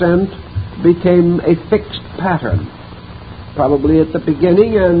descent became a fixed pattern. Probably at the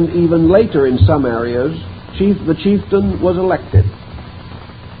beginning and even later in some areas, the chieftain was elected.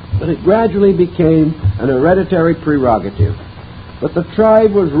 But it gradually became an hereditary prerogative. But the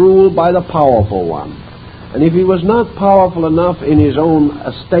tribe was ruled by the powerful one. And if he was not powerful enough in his own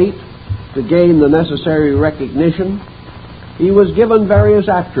estate to gain the necessary recognition, he was given various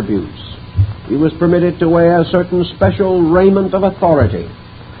attributes. He was permitted to wear certain special raiment of authority.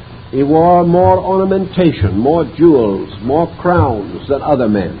 He wore more ornamentation, more jewels, more crowns than other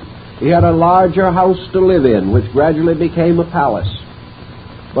men. He had a larger house to live in, which gradually became a palace.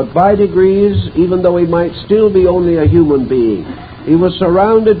 But by degrees, even though he might still be only a human being, he was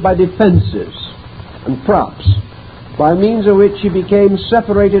surrounded by defenses and props, by means of which he became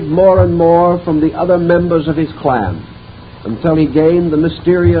separated more and more from the other members of his clan, until he gained the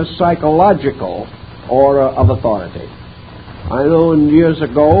mysterious psychological aura of authority. I know years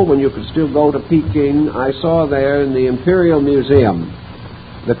ago, when you could still go to Peking, I saw there in the Imperial Museum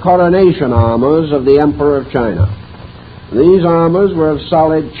the coronation armors of the Emperor of China. These armors were of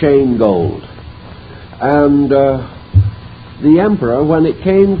solid chain gold. And the Emperor, when it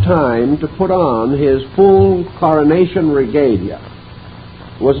came time to put on his full coronation regalia,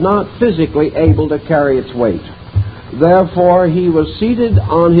 was not physically able to carry its weight. Therefore, he was seated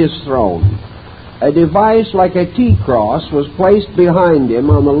on his throne. A device like a T-cross was placed behind him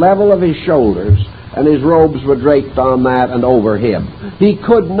on the level of his shoulders, and his robes were draped on that and over him. He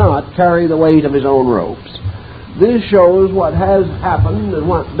could not carry the weight of his own robes. This shows what has happened and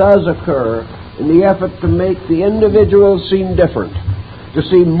what does occur in the effort to make the individual seem different, to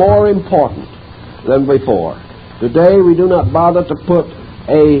seem more important than before. Today, we do not bother to put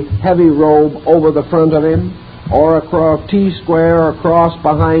a heavy robe over the front of him, or a T-square or cross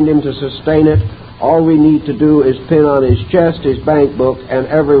behind him to sustain it. All we need to do is pin on his chest his bank book, and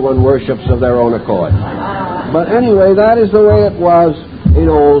everyone worships of their own accord. But anyway, that is the way it was in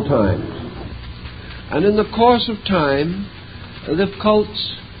old times. And in the course of time, the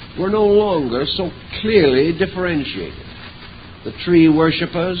cults were no longer so clearly differentiated. The tree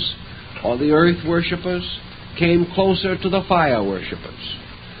worshippers or the earth worshippers came closer to the fire worshippers.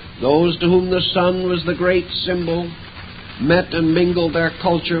 Those to whom the sun was the great symbol met and mingled their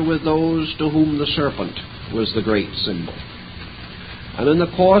culture with those to whom the serpent was the great symbol. And in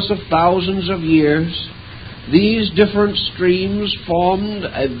the course of thousands of years, these different streams formed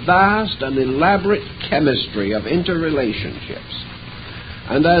a vast and elaborate chemistry of interrelationships.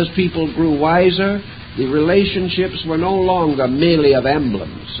 And as people grew wiser, the relationships were no longer merely of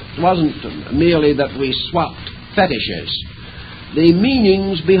emblems. It wasn't merely that we swapped fetishes. The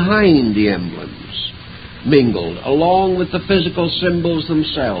meanings behind the emblems mingled along with the physical symbols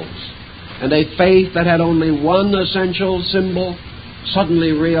themselves. And a faith that had only one essential symbol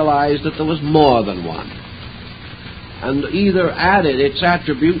suddenly realized that there was more than one, and either added its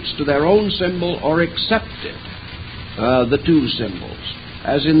attributes to their own symbol or accepted the two symbols,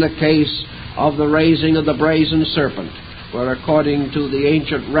 as in the case of the raising of the brazen serpent, where according to the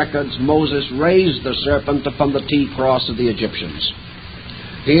ancient records Moses raised the serpent upon the T-cross of the Egyptians.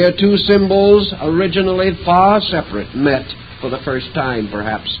 Here two symbols, originally far separate, met for the first time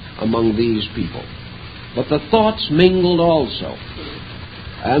perhaps among these people. But the thoughts mingled also,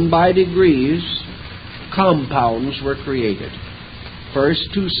 and by degrees compounds were created.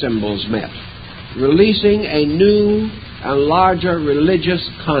 First two symbols met, releasing a new and larger religious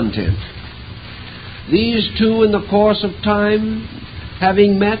content. These two, in the course of time,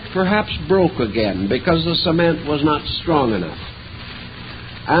 having met, perhaps broke again because the cement was not strong enough,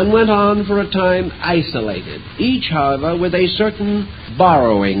 and went on for a time isolated, each, however, with a certain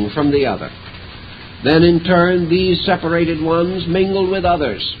borrowing from the other. Then, in turn, these separated ones mingled with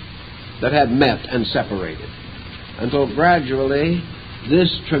others that had met and separated, until gradually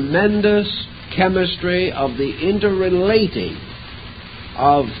this tremendous chemistry of the interrelating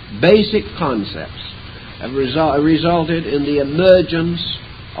of basic concepts have resulted in the emergence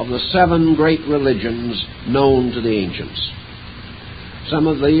of the 7 great religions known to the ancients. Some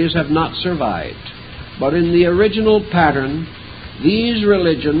of these have not survived, but in the original pattern, these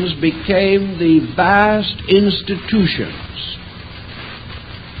religions became the vast institutions,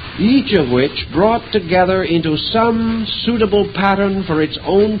 each of which brought together into some suitable pattern for its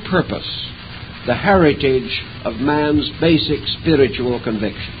own purpose the heritage of man's basic spiritual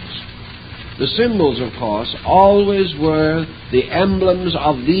convictions. The symbols, of course, always were the emblems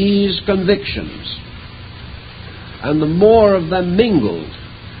of these convictions, and the more of them mingled,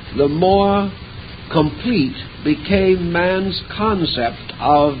 the more complete became man's concept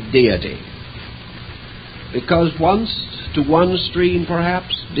of deity. Because once, to one stream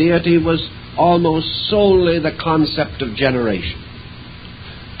perhaps, deity was almost solely the concept of generation.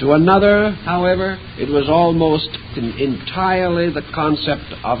 To another, however, it was almost entirely the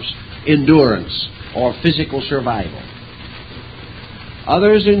concept of endurance or physical survival.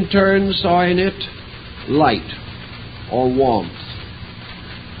 Others in turn saw in it light or warmth.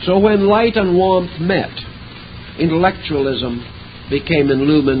 So when light and warmth met, intellectualism became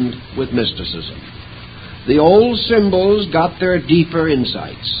illumined with mysticism. The old symbols got their deeper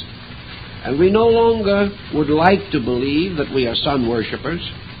insights, and we no longer would like to believe that we are sun worshippers.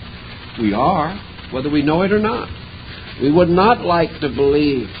 We are, whether we know it or not. We would not like to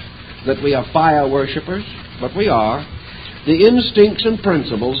believe that we are fire worshippers, but we are. The instincts and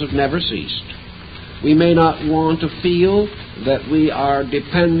principles have never ceased. We may not want to feel that we are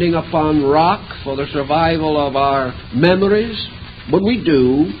depending upon rock for the survival of our memories, but we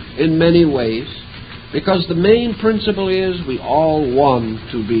do in many ways, because the main principle is we all want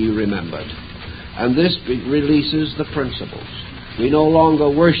to be remembered. And this releases the principles. We no longer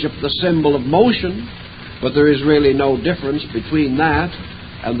worship the symbol of motion, but there is really no difference between that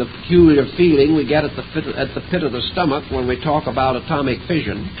and the peculiar feeling we get at the pit of the stomach when we talk about atomic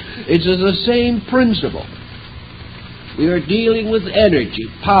fission. It's the same principle. We are dealing with energy,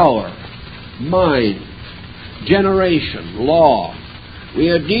 power, mind, generation, law. We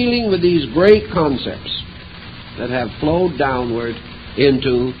are dealing with these great concepts that have flowed downward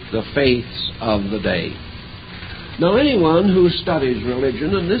into the faiths of the day. Now, anyone who studies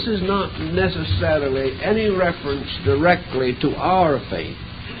religion, and this is not necessarily any reference directly to our faith,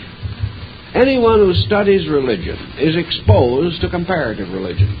 anyone who studies religion is exposed to comparative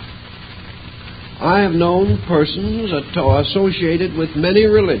religion. I have known persons associated with many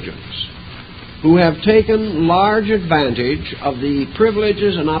religions who have taken large advantage of the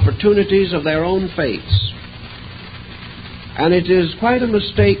privileges and opportunities of their own faiths. And it is quite a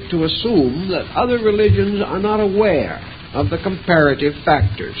mistake to assume that other religions are not aware of the comparative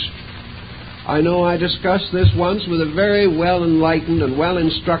factors. I know I discussed this once with a very well-enlightened and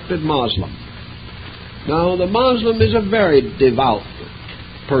well-instructed Muslim. Now, the Muslim is a very devout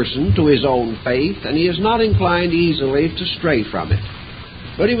person to his own faith, and he is not inclined easily to stray from it.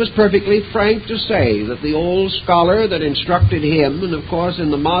 But he was perfectly frank to say that the old scholar that instructed him, and of course in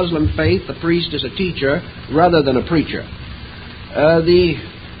the Muslim faith the priest is a teacher rather than a preacher, the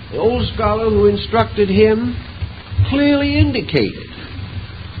old scholar who instructed him clearly indicated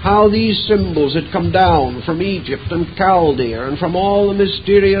how these symbols had come down from Egypt and Chaldea and from all the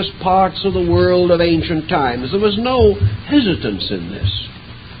mysterious parts of the world of ancient times. There was no hesitance in this,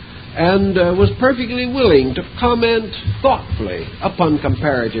 and was perfectly willing to comment thoughtfully upon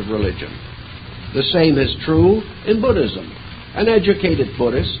comparative religion. The same is true in Buddhism. An educated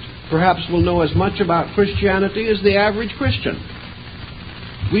Buddhist perhaps will know as much about Christianity as the average Christian.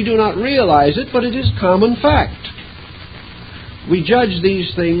 We do not realize it, but it is common fact. We judge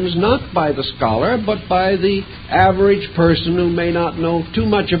these things not by the scholar, but by the average person who may not know too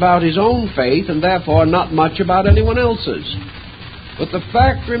much about his own faith and therefore not much about anyone else's. But the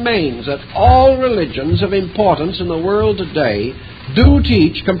fact remains that all religions of importance in the world today do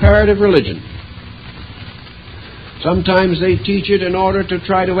teach comparative religion. Sometimes they teach it in order to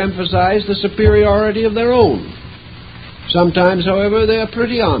try to emphasize the superiority of their own. Sometimes, however, they are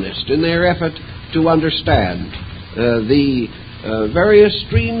pretty honest in their effort to understand the various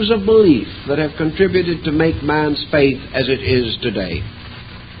streams of belief that have contributed to make man's faith as it is today.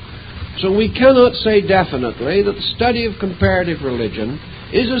 So we cannot say definitely that the study of comparative religion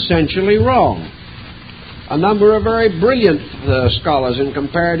is essentially wrong. A number of very brilliant scholars in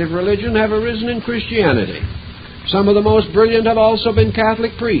comparative religion have arisen in Christianity. Some of the most brilliant have also been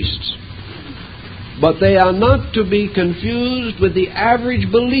Catholic priests. But they are not to be confused with the average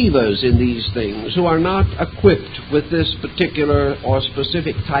believers in these things who are not equipped with this particular or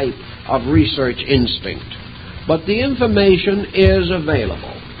specific type of research instinct. But the information is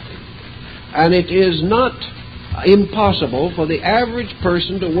available. And it is not impossible for the average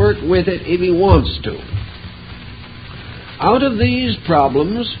person to work with it if he wants to. Out of these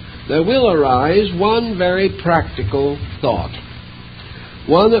problems, there will arise one very practical thought.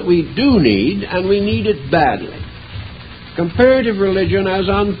 One that we do need, and we need it badly. Comparative religion has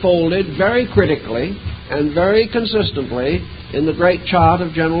unfolded very critically and very consistently in the great chart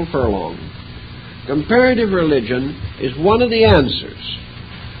of General Furlong. Comparative religion is one of the answers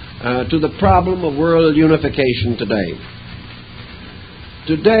to the problem of world unification today.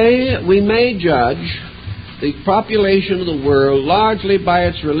 Today, we may judge the population of the world largely by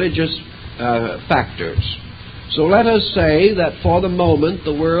its religious factors. So let us say that for the moment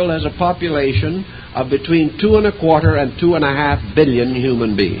the world has a population of between 2.25 and 2.5 billion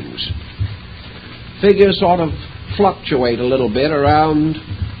human beings. Figures sort of fluctuate a little bit around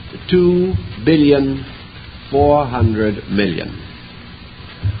 2,400,000,000.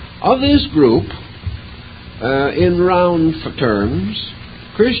 Of this group, in round terms,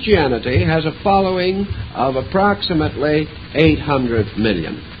 Christianity has a following of approximately 800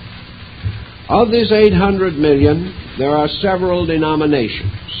 million. Of this 800 million, there are several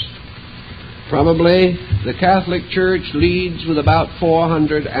denominations. Probably the Catholic Church leads with about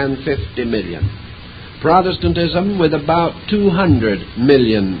 450 million. Protestantism with about 200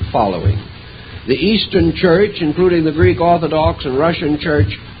 million following. The Eastern Church, including the Greek Orthodox and Russian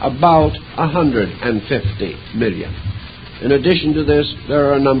Church, about 150 million. In addition to this, there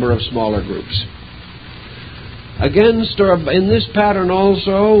are a number of smaller groups. Against, or in this pattern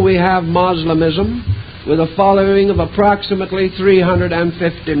also, we have Muslimism with a following of approximately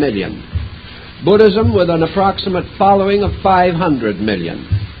 350 million. Buddhism with an approximate following of 500 million.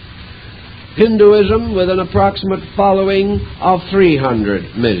 Hinduism with an approximate following of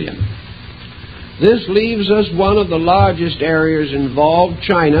 300 million. This leaves us one of the largest areas involved,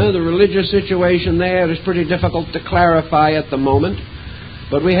 China. The religious situation there is pretty difficult to clarify at the moment.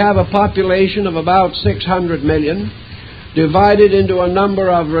 But we have a population of about 600 million, divided into a number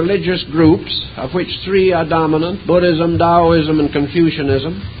of religious groups, of which 3 are dominant: Buddhism, Taoism, and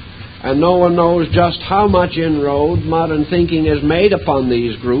Confucianism. And no one knows just how much inroad modern thinking has made upon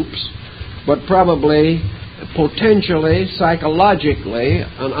these groups, but probably, potentially, psychologically,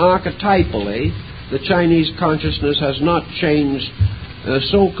 and archetypally, the Chinese consciousness has not changed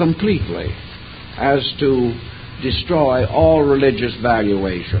so completely as to destroy all religious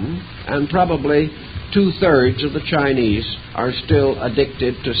valuation, and probably 2/3 of the Chinese are still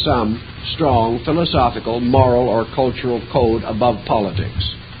addicted to some strong philosophical, moral, or cultural code above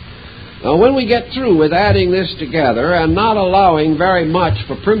politics. Now, when we get through with adding this together and not allowing very much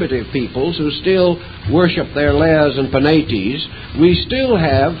for primitive peoples who still worship their Lares and Penates, we still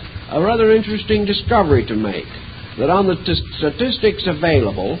have a rather interesting discovery to make, that on the statistics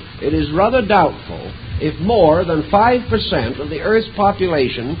available, it is rather doubtful if more than 5% of the Earth's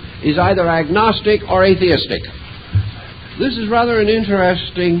population is either agnostic or atheistic. This is rather an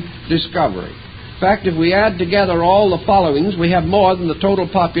interesting discovery. In fact, if we add together all the followings, we have more than the total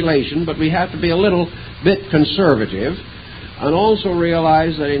population, but we have to be a little bit conservative and also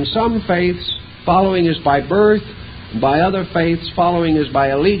realize that in some faiths, following is by birth, and by other faiths, following is by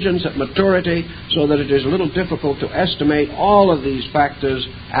allegiance at maturity, so that it is a little difficult to estimate all of these factors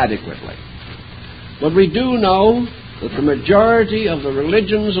adequately. But we do know that the majority of the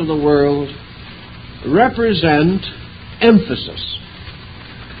religions of the world represent emphasis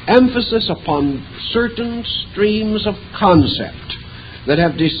upon certain streams of concept that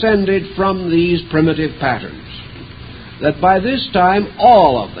have descended from these primitive patterns, that by this time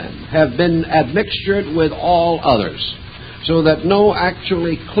all of them have been admixtured with all others, so that no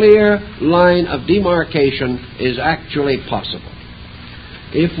actually clear line of demarcation is actually possible.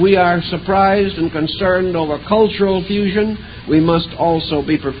 If we are surprised and concerned over cultural fusion, we must also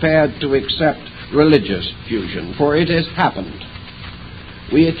be prepared to accept religious fusion, for it has happened.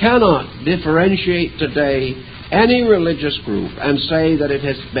 We cannot differentiate today any religious group and say that it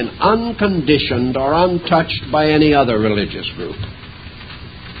has been unconditioned or untouched by any other religious group.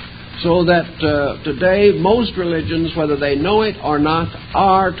 So that today most religions, whether they know it or not,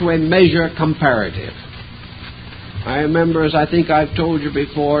 are to a measure comparative. I remember, as I think I've told you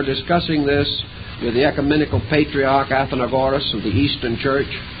before, discussing this with the ecumenical patriarch Athenagoras of the Eastern Church,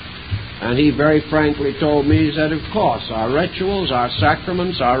 and he very frankly told me, he said, of course, our rituals, our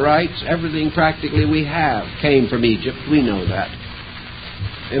sacraments, our rites, everything practically we have came from Egypt. We know that.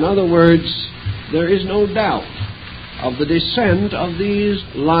 In other words, there is no doubt of the descent of these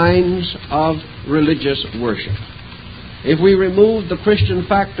lines of religious worship. If we removed the Christian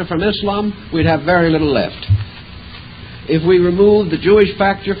factor from Islam, we'd have very little left. If we removed the Jewish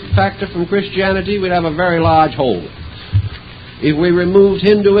factor from Christianity, we'd have a very large hole. If we removed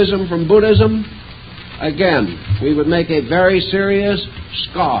Hinduism from Buddhism, again, we would make a very serious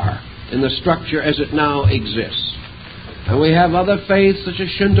scar in the structure as it now exists. And we have other faiths such as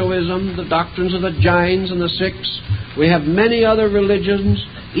Shintoism, the doctrines of the Jains and the Sikhs. We have many other religions,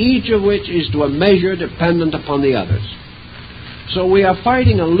 each of which is to a measure dependent upon the others. So we are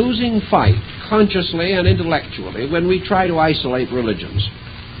fighting a losing fight, consciously and intellectually, when we try to isolate religions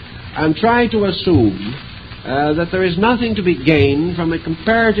and try to assume that there is nothing to be gained from a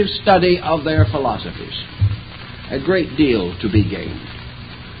comparative study of their philosophies. A great deal to be gained.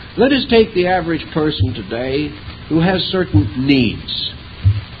 Let us take the average person today who has certain needs.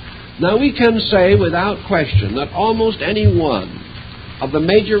 Now we can say without question that almost any one of the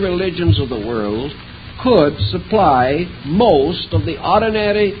major religions of the world could supply most of the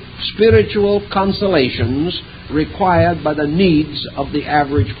ordinary spiritual consolations required by the needs of the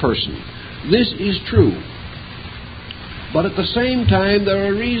average person. This is true. But at the same time, there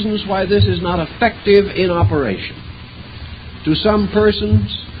are reasons why this is not effective in operation. To some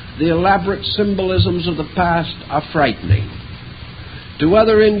persons, the elaborate symbolisms of the past are frightening. To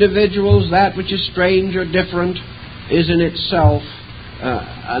other individuals, that which is strange or different is in itself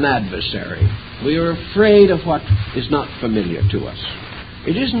an adversary. We are afraid of what is not familiar to us.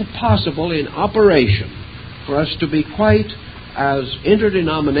 It isn't possible in operation for us to be quite as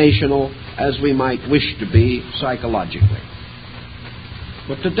interdenominational as we might wish to be psychologically.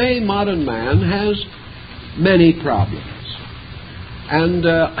 But today, modern man has many problems. And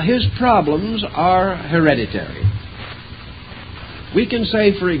his problems are hereditary. We can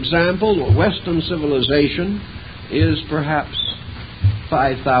say, for example, that Western civilization is perhaps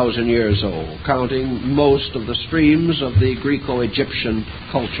 5,000 years old, counting most of the streams of the Greco-Egyptian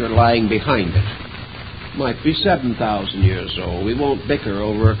culture lying behind it. Might be 7,000 years old. We won't bicker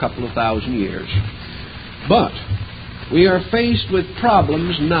over a couple of thousand years. But we are faced with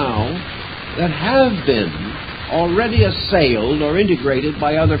problems now that have been already assailed or integrated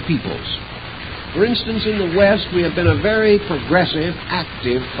by other peoples. For instance, in the West, we have been a very progressive,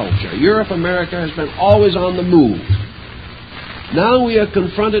 active culture. Europe, America has been always on the move. Now we are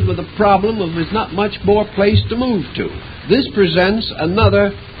confronted with a problem of there's not much more place to move to. This presents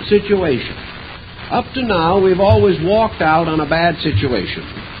another situation. Up to now, we've always walked out on a bad situation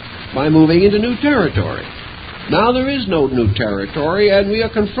by moving into new territory. Now there is no new territory, and we are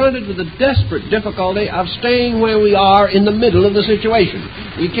confronted with the desperate difficulty of staying where we are in the middle of the situation.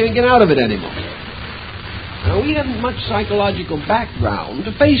 We can't get out of it anymore. Now, we haven't much psychological background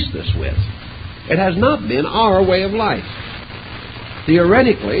to face this with. It has not been our way of life.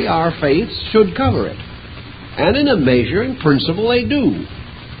 Theoretically, our faiths should cover it. And in a measure, in principle, they do.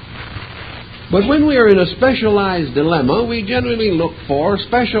 But when we are in a specialized dilemma, we generally look for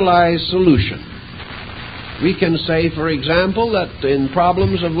specialized solution. We can say, for example, that in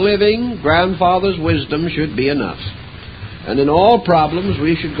problems of living, grandfather's wisdom should be enough. And in all problems,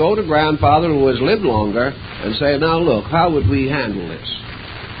 we should go to grandfather who has lived longer and say, now look, how would we handle this?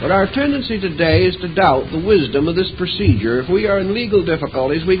 But our tendency today is to doubt the wisdom of this procedure. If we are in legal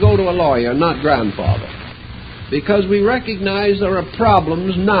difficulties, we go to a lawyer, not grandfather, because we recognize there are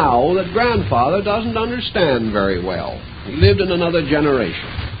problems now that grandfather doesn't understand very well. He lived in another generation.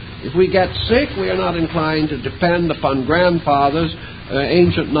 If we get sick, we are not inclined to depend upon grandfather's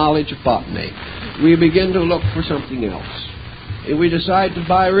ancient knowledge of botany. We begin to look for something else. If we decide to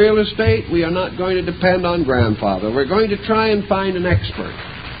buy real estate, we are not going to depend on grandfather. We're going to try and find an expert.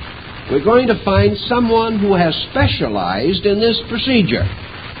 We're going to find someone who has specialized in this procedure.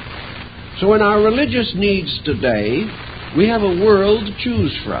 So in our religious needs today, we have a world to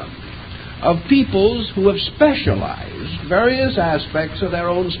choose from of peoples who have specialized various aspects of their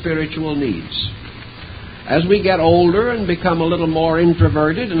own spiritual needs. As we get older and become a little more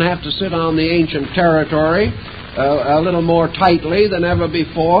introverted and have to sit on the ancient territory a little more tightly than ever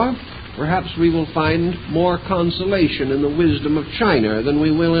before, perhaps we will find more consolation in the wisdom of China than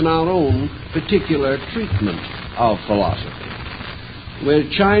we will in our own particular treatment of philosophy. Where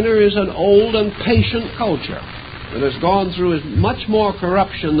China is an old and patient culture that has gone through as much more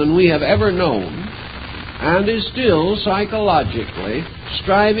corruption than we have ever known, and is still psychologically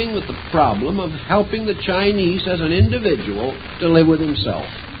striving with the problem of helping the Chinese as an individual to live with himself.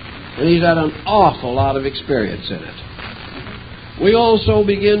 And he's had an awful lot of experience in it. We also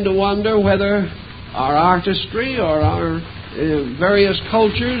begin to wonder whether our artistry or our various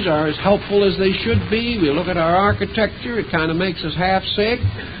cultures are as helpful as they should be. We look at our architecture, it kind of makes us half sick.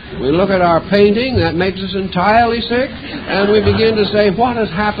 We look at our painting, that makes us entirely sick. And we begin to say, what has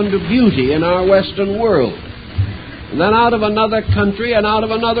happened to beauty in our Western world? And then out of another country and out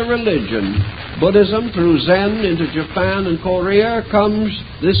of another religion, Buddhism through Zen into Japan and Korea, comes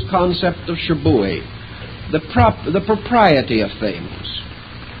this concept of shibui, the propriety of things.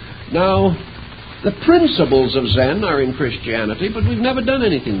 Now, the principles of Zen are in Christianity, but we've never done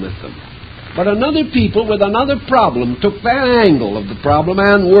anything with them. But another people with another problem took their angle of the problem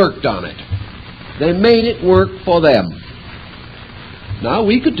and worked on it. They made it work for them. Now,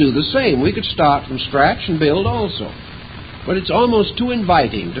 we could do the same. We could start from scratch and build also. But it's almost too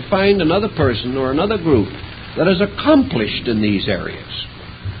inviting to find another person or another group that is accomplished in these areas.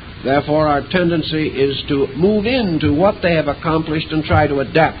 Therefore, our tendency is to move into what they have accomplished and try to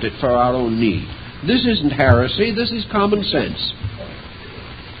adapt it for our own need. This isn't heresy, this is common sense.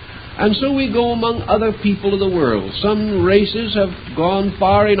 And so we go among other people of the world. Some races have gone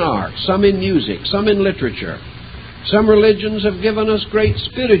far in art, some in music, some in literature. Some religions have given us great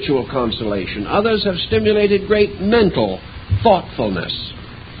spiritual consolation. Others have stimulated great mental thoughtfulness.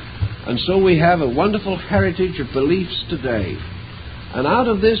 And so we have a wonderful heritage of beliefs today. And out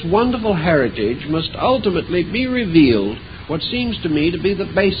of this wonderful heritage must ultimately be revealed what seems to me to be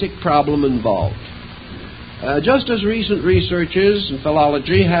the basic problem involved. Just as recent researches in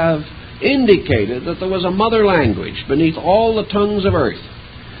philology have indicated that there was a mother language beneath all the tongues of earth,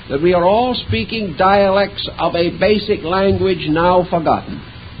 that we are all speaking dialects of a basic language now forgotten.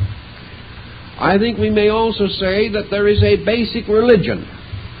 I think we may also say that there is a basic religion,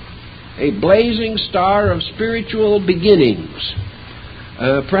 a blazing star of spiritual beginnings,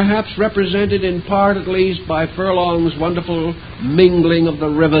 perhaps represented in part at least by Furlong's wonderful mingling of the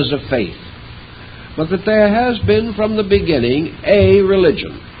rivers of faith. But that there has been from the beginning a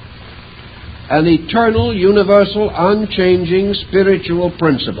religion, an eternal, universal, unchanging spiritual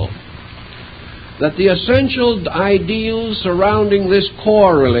principle. That the essential ideals surrounding this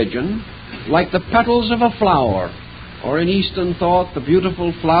core religion, like the petals of a flower, or in Eastern thought, the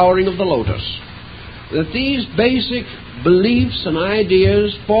beautiful flowering of the lotus, that these basic beliefs and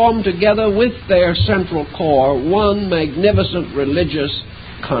ideas form together with their central core one magnificent religious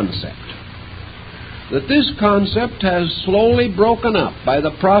concept. That this concept has slowly broken up by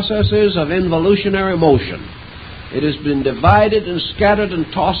the processes of involutionary motion. It has been divided and scattered and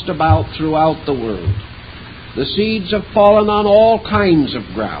tossed about throughout the world. The seeds have fallen on all kinds of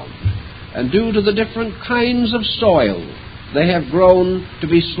ground, and due to the different kinds of soil, they have grown to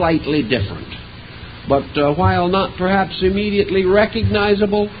be slightly different. But while not perhaps immediately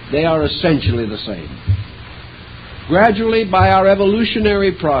recognizable, they are essentially the same. Gradually, by our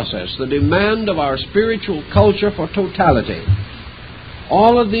evolutionary process, the demand of our spiritual culture for totality,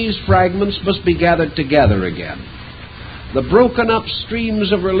 all of these fragments must be gathered together again. The broken up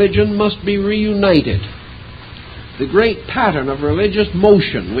streams of religion must be reunited. The great pattern of religious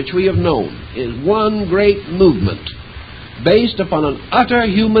motion which we have known is one great movement based upon an utter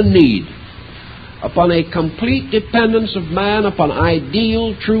human need, upon a complete dependence of man upon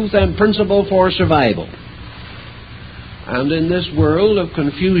ideal, truth, and principle for survival. And in this world of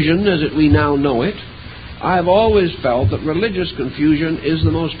confusion as we now know it, I have always felt that religious confusion is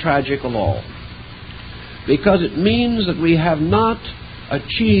the most tragic of all, because it means that we have not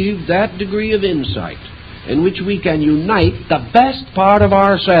achieved that degree of insight in which we can unite the best part of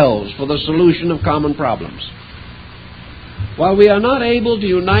ourselves for the solution of common problems. While we are not able to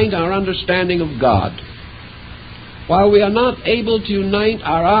unite our understanding of God, while we are not able to unite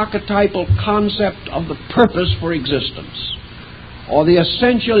our archetypal concept of the purpose for existence, or the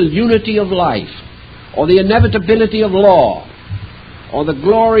essential unity of life, or the inevitability of law, or the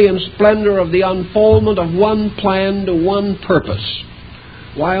glory and splendor of the unfoldment of one plan to one purpose,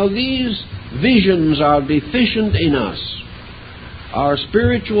 while these visions are deficient in us, our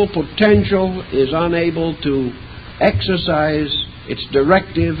spiritual potential is unable to exercise its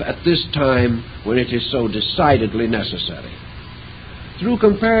directive at this time when it is so decidedly necessary. Through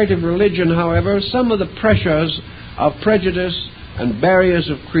comparative religion, however, some of the pressures of prejudice and barriers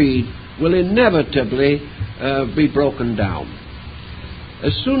of creed will inevitably be broken down.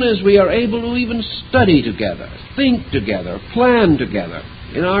 As soon as we are able to even study together, think together, plan together,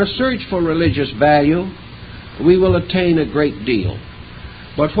 in our search for religious value, we will attain a great deal.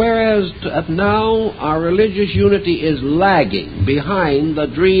 But whereas now our religious unity is lagging behind the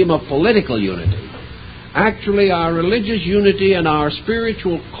dream of political unity, actually our religious unity and our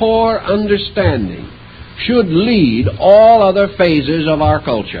spiritual core understanding should lead all other phases of our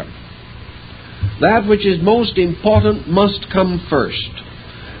culture. That which is most important must come first,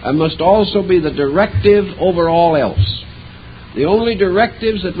 and must also be the directive over all else. The only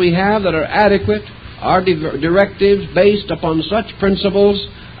directives that we have that are adequate are directives based upon such principles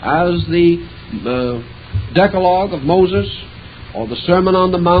as the Decalogue of Moses, or the Sermon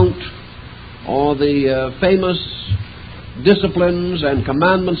on the Mount, or the famous disciplines and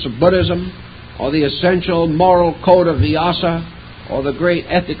commandments of Buddhism, or the essential moral code of Vyasa, or the great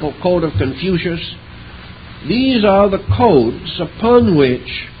ethical code of Confucius. These are the codes upon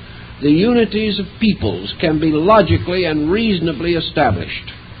which the unities of peoples can be logically and reasonably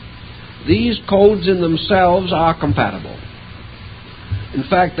established. These codes in themselves are compatible. In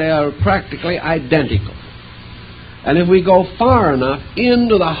fact, they are practically identical. And if we go far enough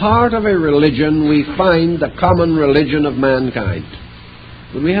into the heart of a religion, we find the common religion of mankind.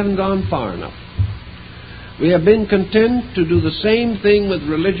 But we haven't gone far enough. We have been content to do the same thing with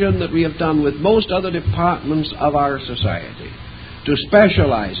religion that we have done with most other departments of our society, to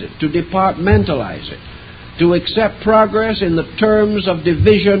specialize it, to departmentalize it, to accept progress in the terms of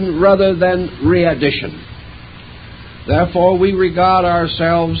division rather than re-addition. Therefore, we regard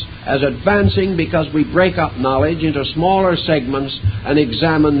ourselves as advancing because we break up knowledge into smaller segments and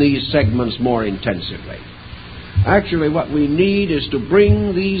examine these segments more intensively. Actually, what we need is to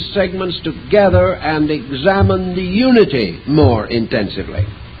bring these segments together and examine the unity more intensively.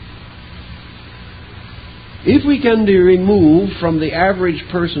 If we can remove from the average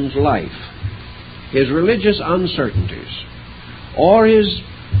person's life his religious uncertainties or his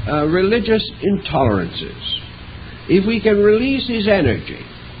religious intolerances, if we can release his energy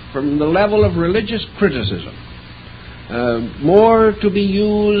from the level of religious criticism, more to be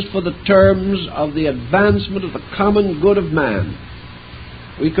used for the terms of the advancement of the common good of man,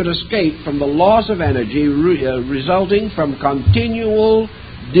 we could escape from the loss of energy resulting from continual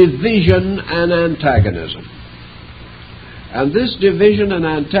division and antagonism. And this division and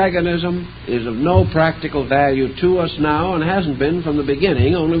antagonism is of no practical value to us now, and hasn't been from the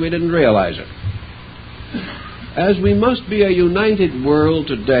beginning, only we didn't realize it. As we must be a united world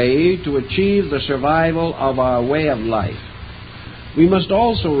today to achieve the survival of our way of life, we must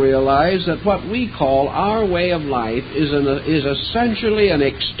also realize that what we call our way of life is essentially an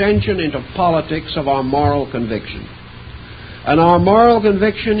extension into politics of our moral conviction. And our moral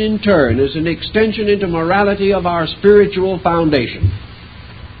conviction, in turn, is an extension into morality of our spiritual foundation.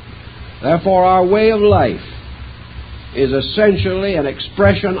 Therefore, our way of life is essentially an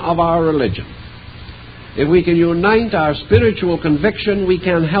expression of our religion. If we can unite our spiritual conviction, we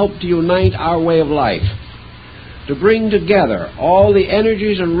can help to unite our way of life, to bring together all the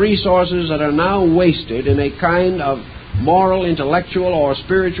energies and resources that are now wasted in a kind of moral, intellectual, or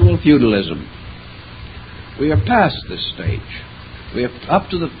spiritual feudalism. We are past this stage. We are up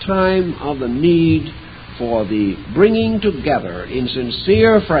to the time of the need for the bringing together in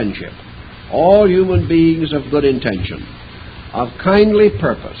sincere friendship all human beings of good intention, of kindly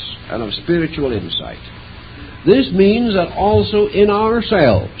purpose, and of spiritual insight. This means that also in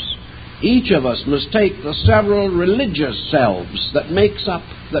ourselves, each of us must take the several religious selves that make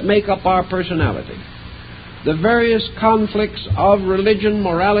up our personality, the various conflicts of religion,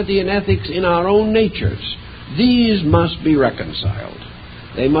 morality, and ethics in our own natures, these must be reconciled.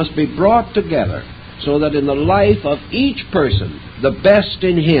 They must be brought together so that in the life of each person, the best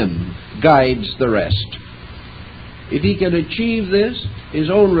in him guides the rest. If he can achieve this, his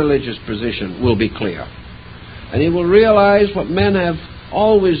own religious position will be clear, and he will realize what men have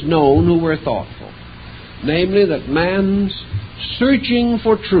always known who were thoughtful, namely that man's searching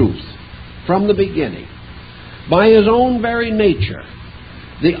for truth from the beginning, by his own very nature,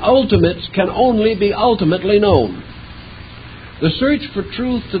 the ultimates can only be ultimately known. The search for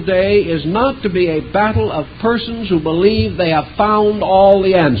truth today is not to be a battle of persons who believe they have found all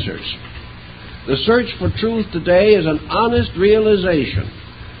the answers. The search for truth today is an honest realization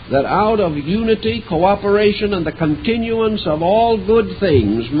that out of unity, cooperation, and the continuance of all good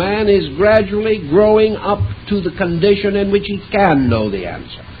things, man is gradually growing up to the condition in which he can know the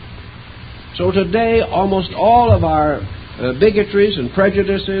answer. So today, almost all of our bigotries and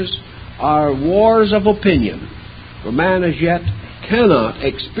prejudices are wars of opinion, for man as yet cannot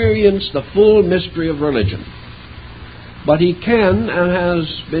experience the full mystery of religion. But he can and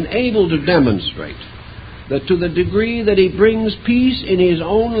has been able to demonstrate that to the degree that he brings peace in his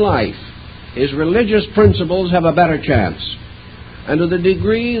own life, his religious principles have a better chance. And to the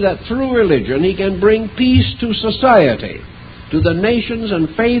degree that through religion he can bring peace to society, to the nations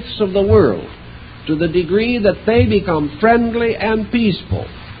and faiths of the world, to the degree that they become friendly and peaceful,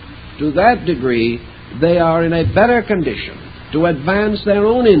 to that degree they are in a better condition to advance their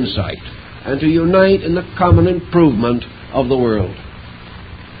own insight and to unite in the common improvement of the world.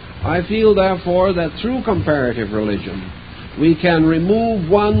 I feel, therefore, that through comparative religion we can remove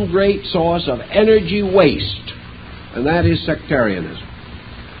one great source of energy waste, and that is sectarianism,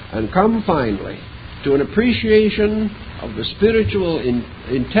 and come finally to an appreciation of the spiritual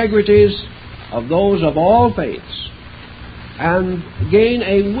integrities of those of all faiths, and gain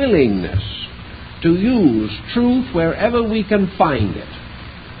a willingness to use truth wherever we can find it.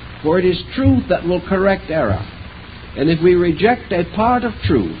 For it is truth that will correct error. And if we reject a part of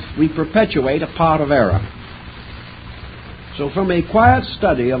truth, we perpetuate a part of error. So from a quiet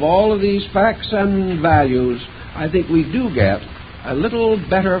study of all of these facts and values, I think we do get a little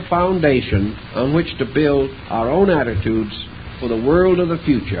better foundation on which to build our own attitudes for the world of the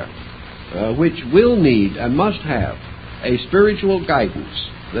future, which will need and must have a spiritual guidance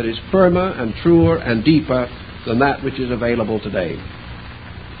that is firmer and truer and deeper than that which is available today.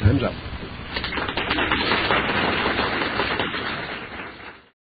 Time's up.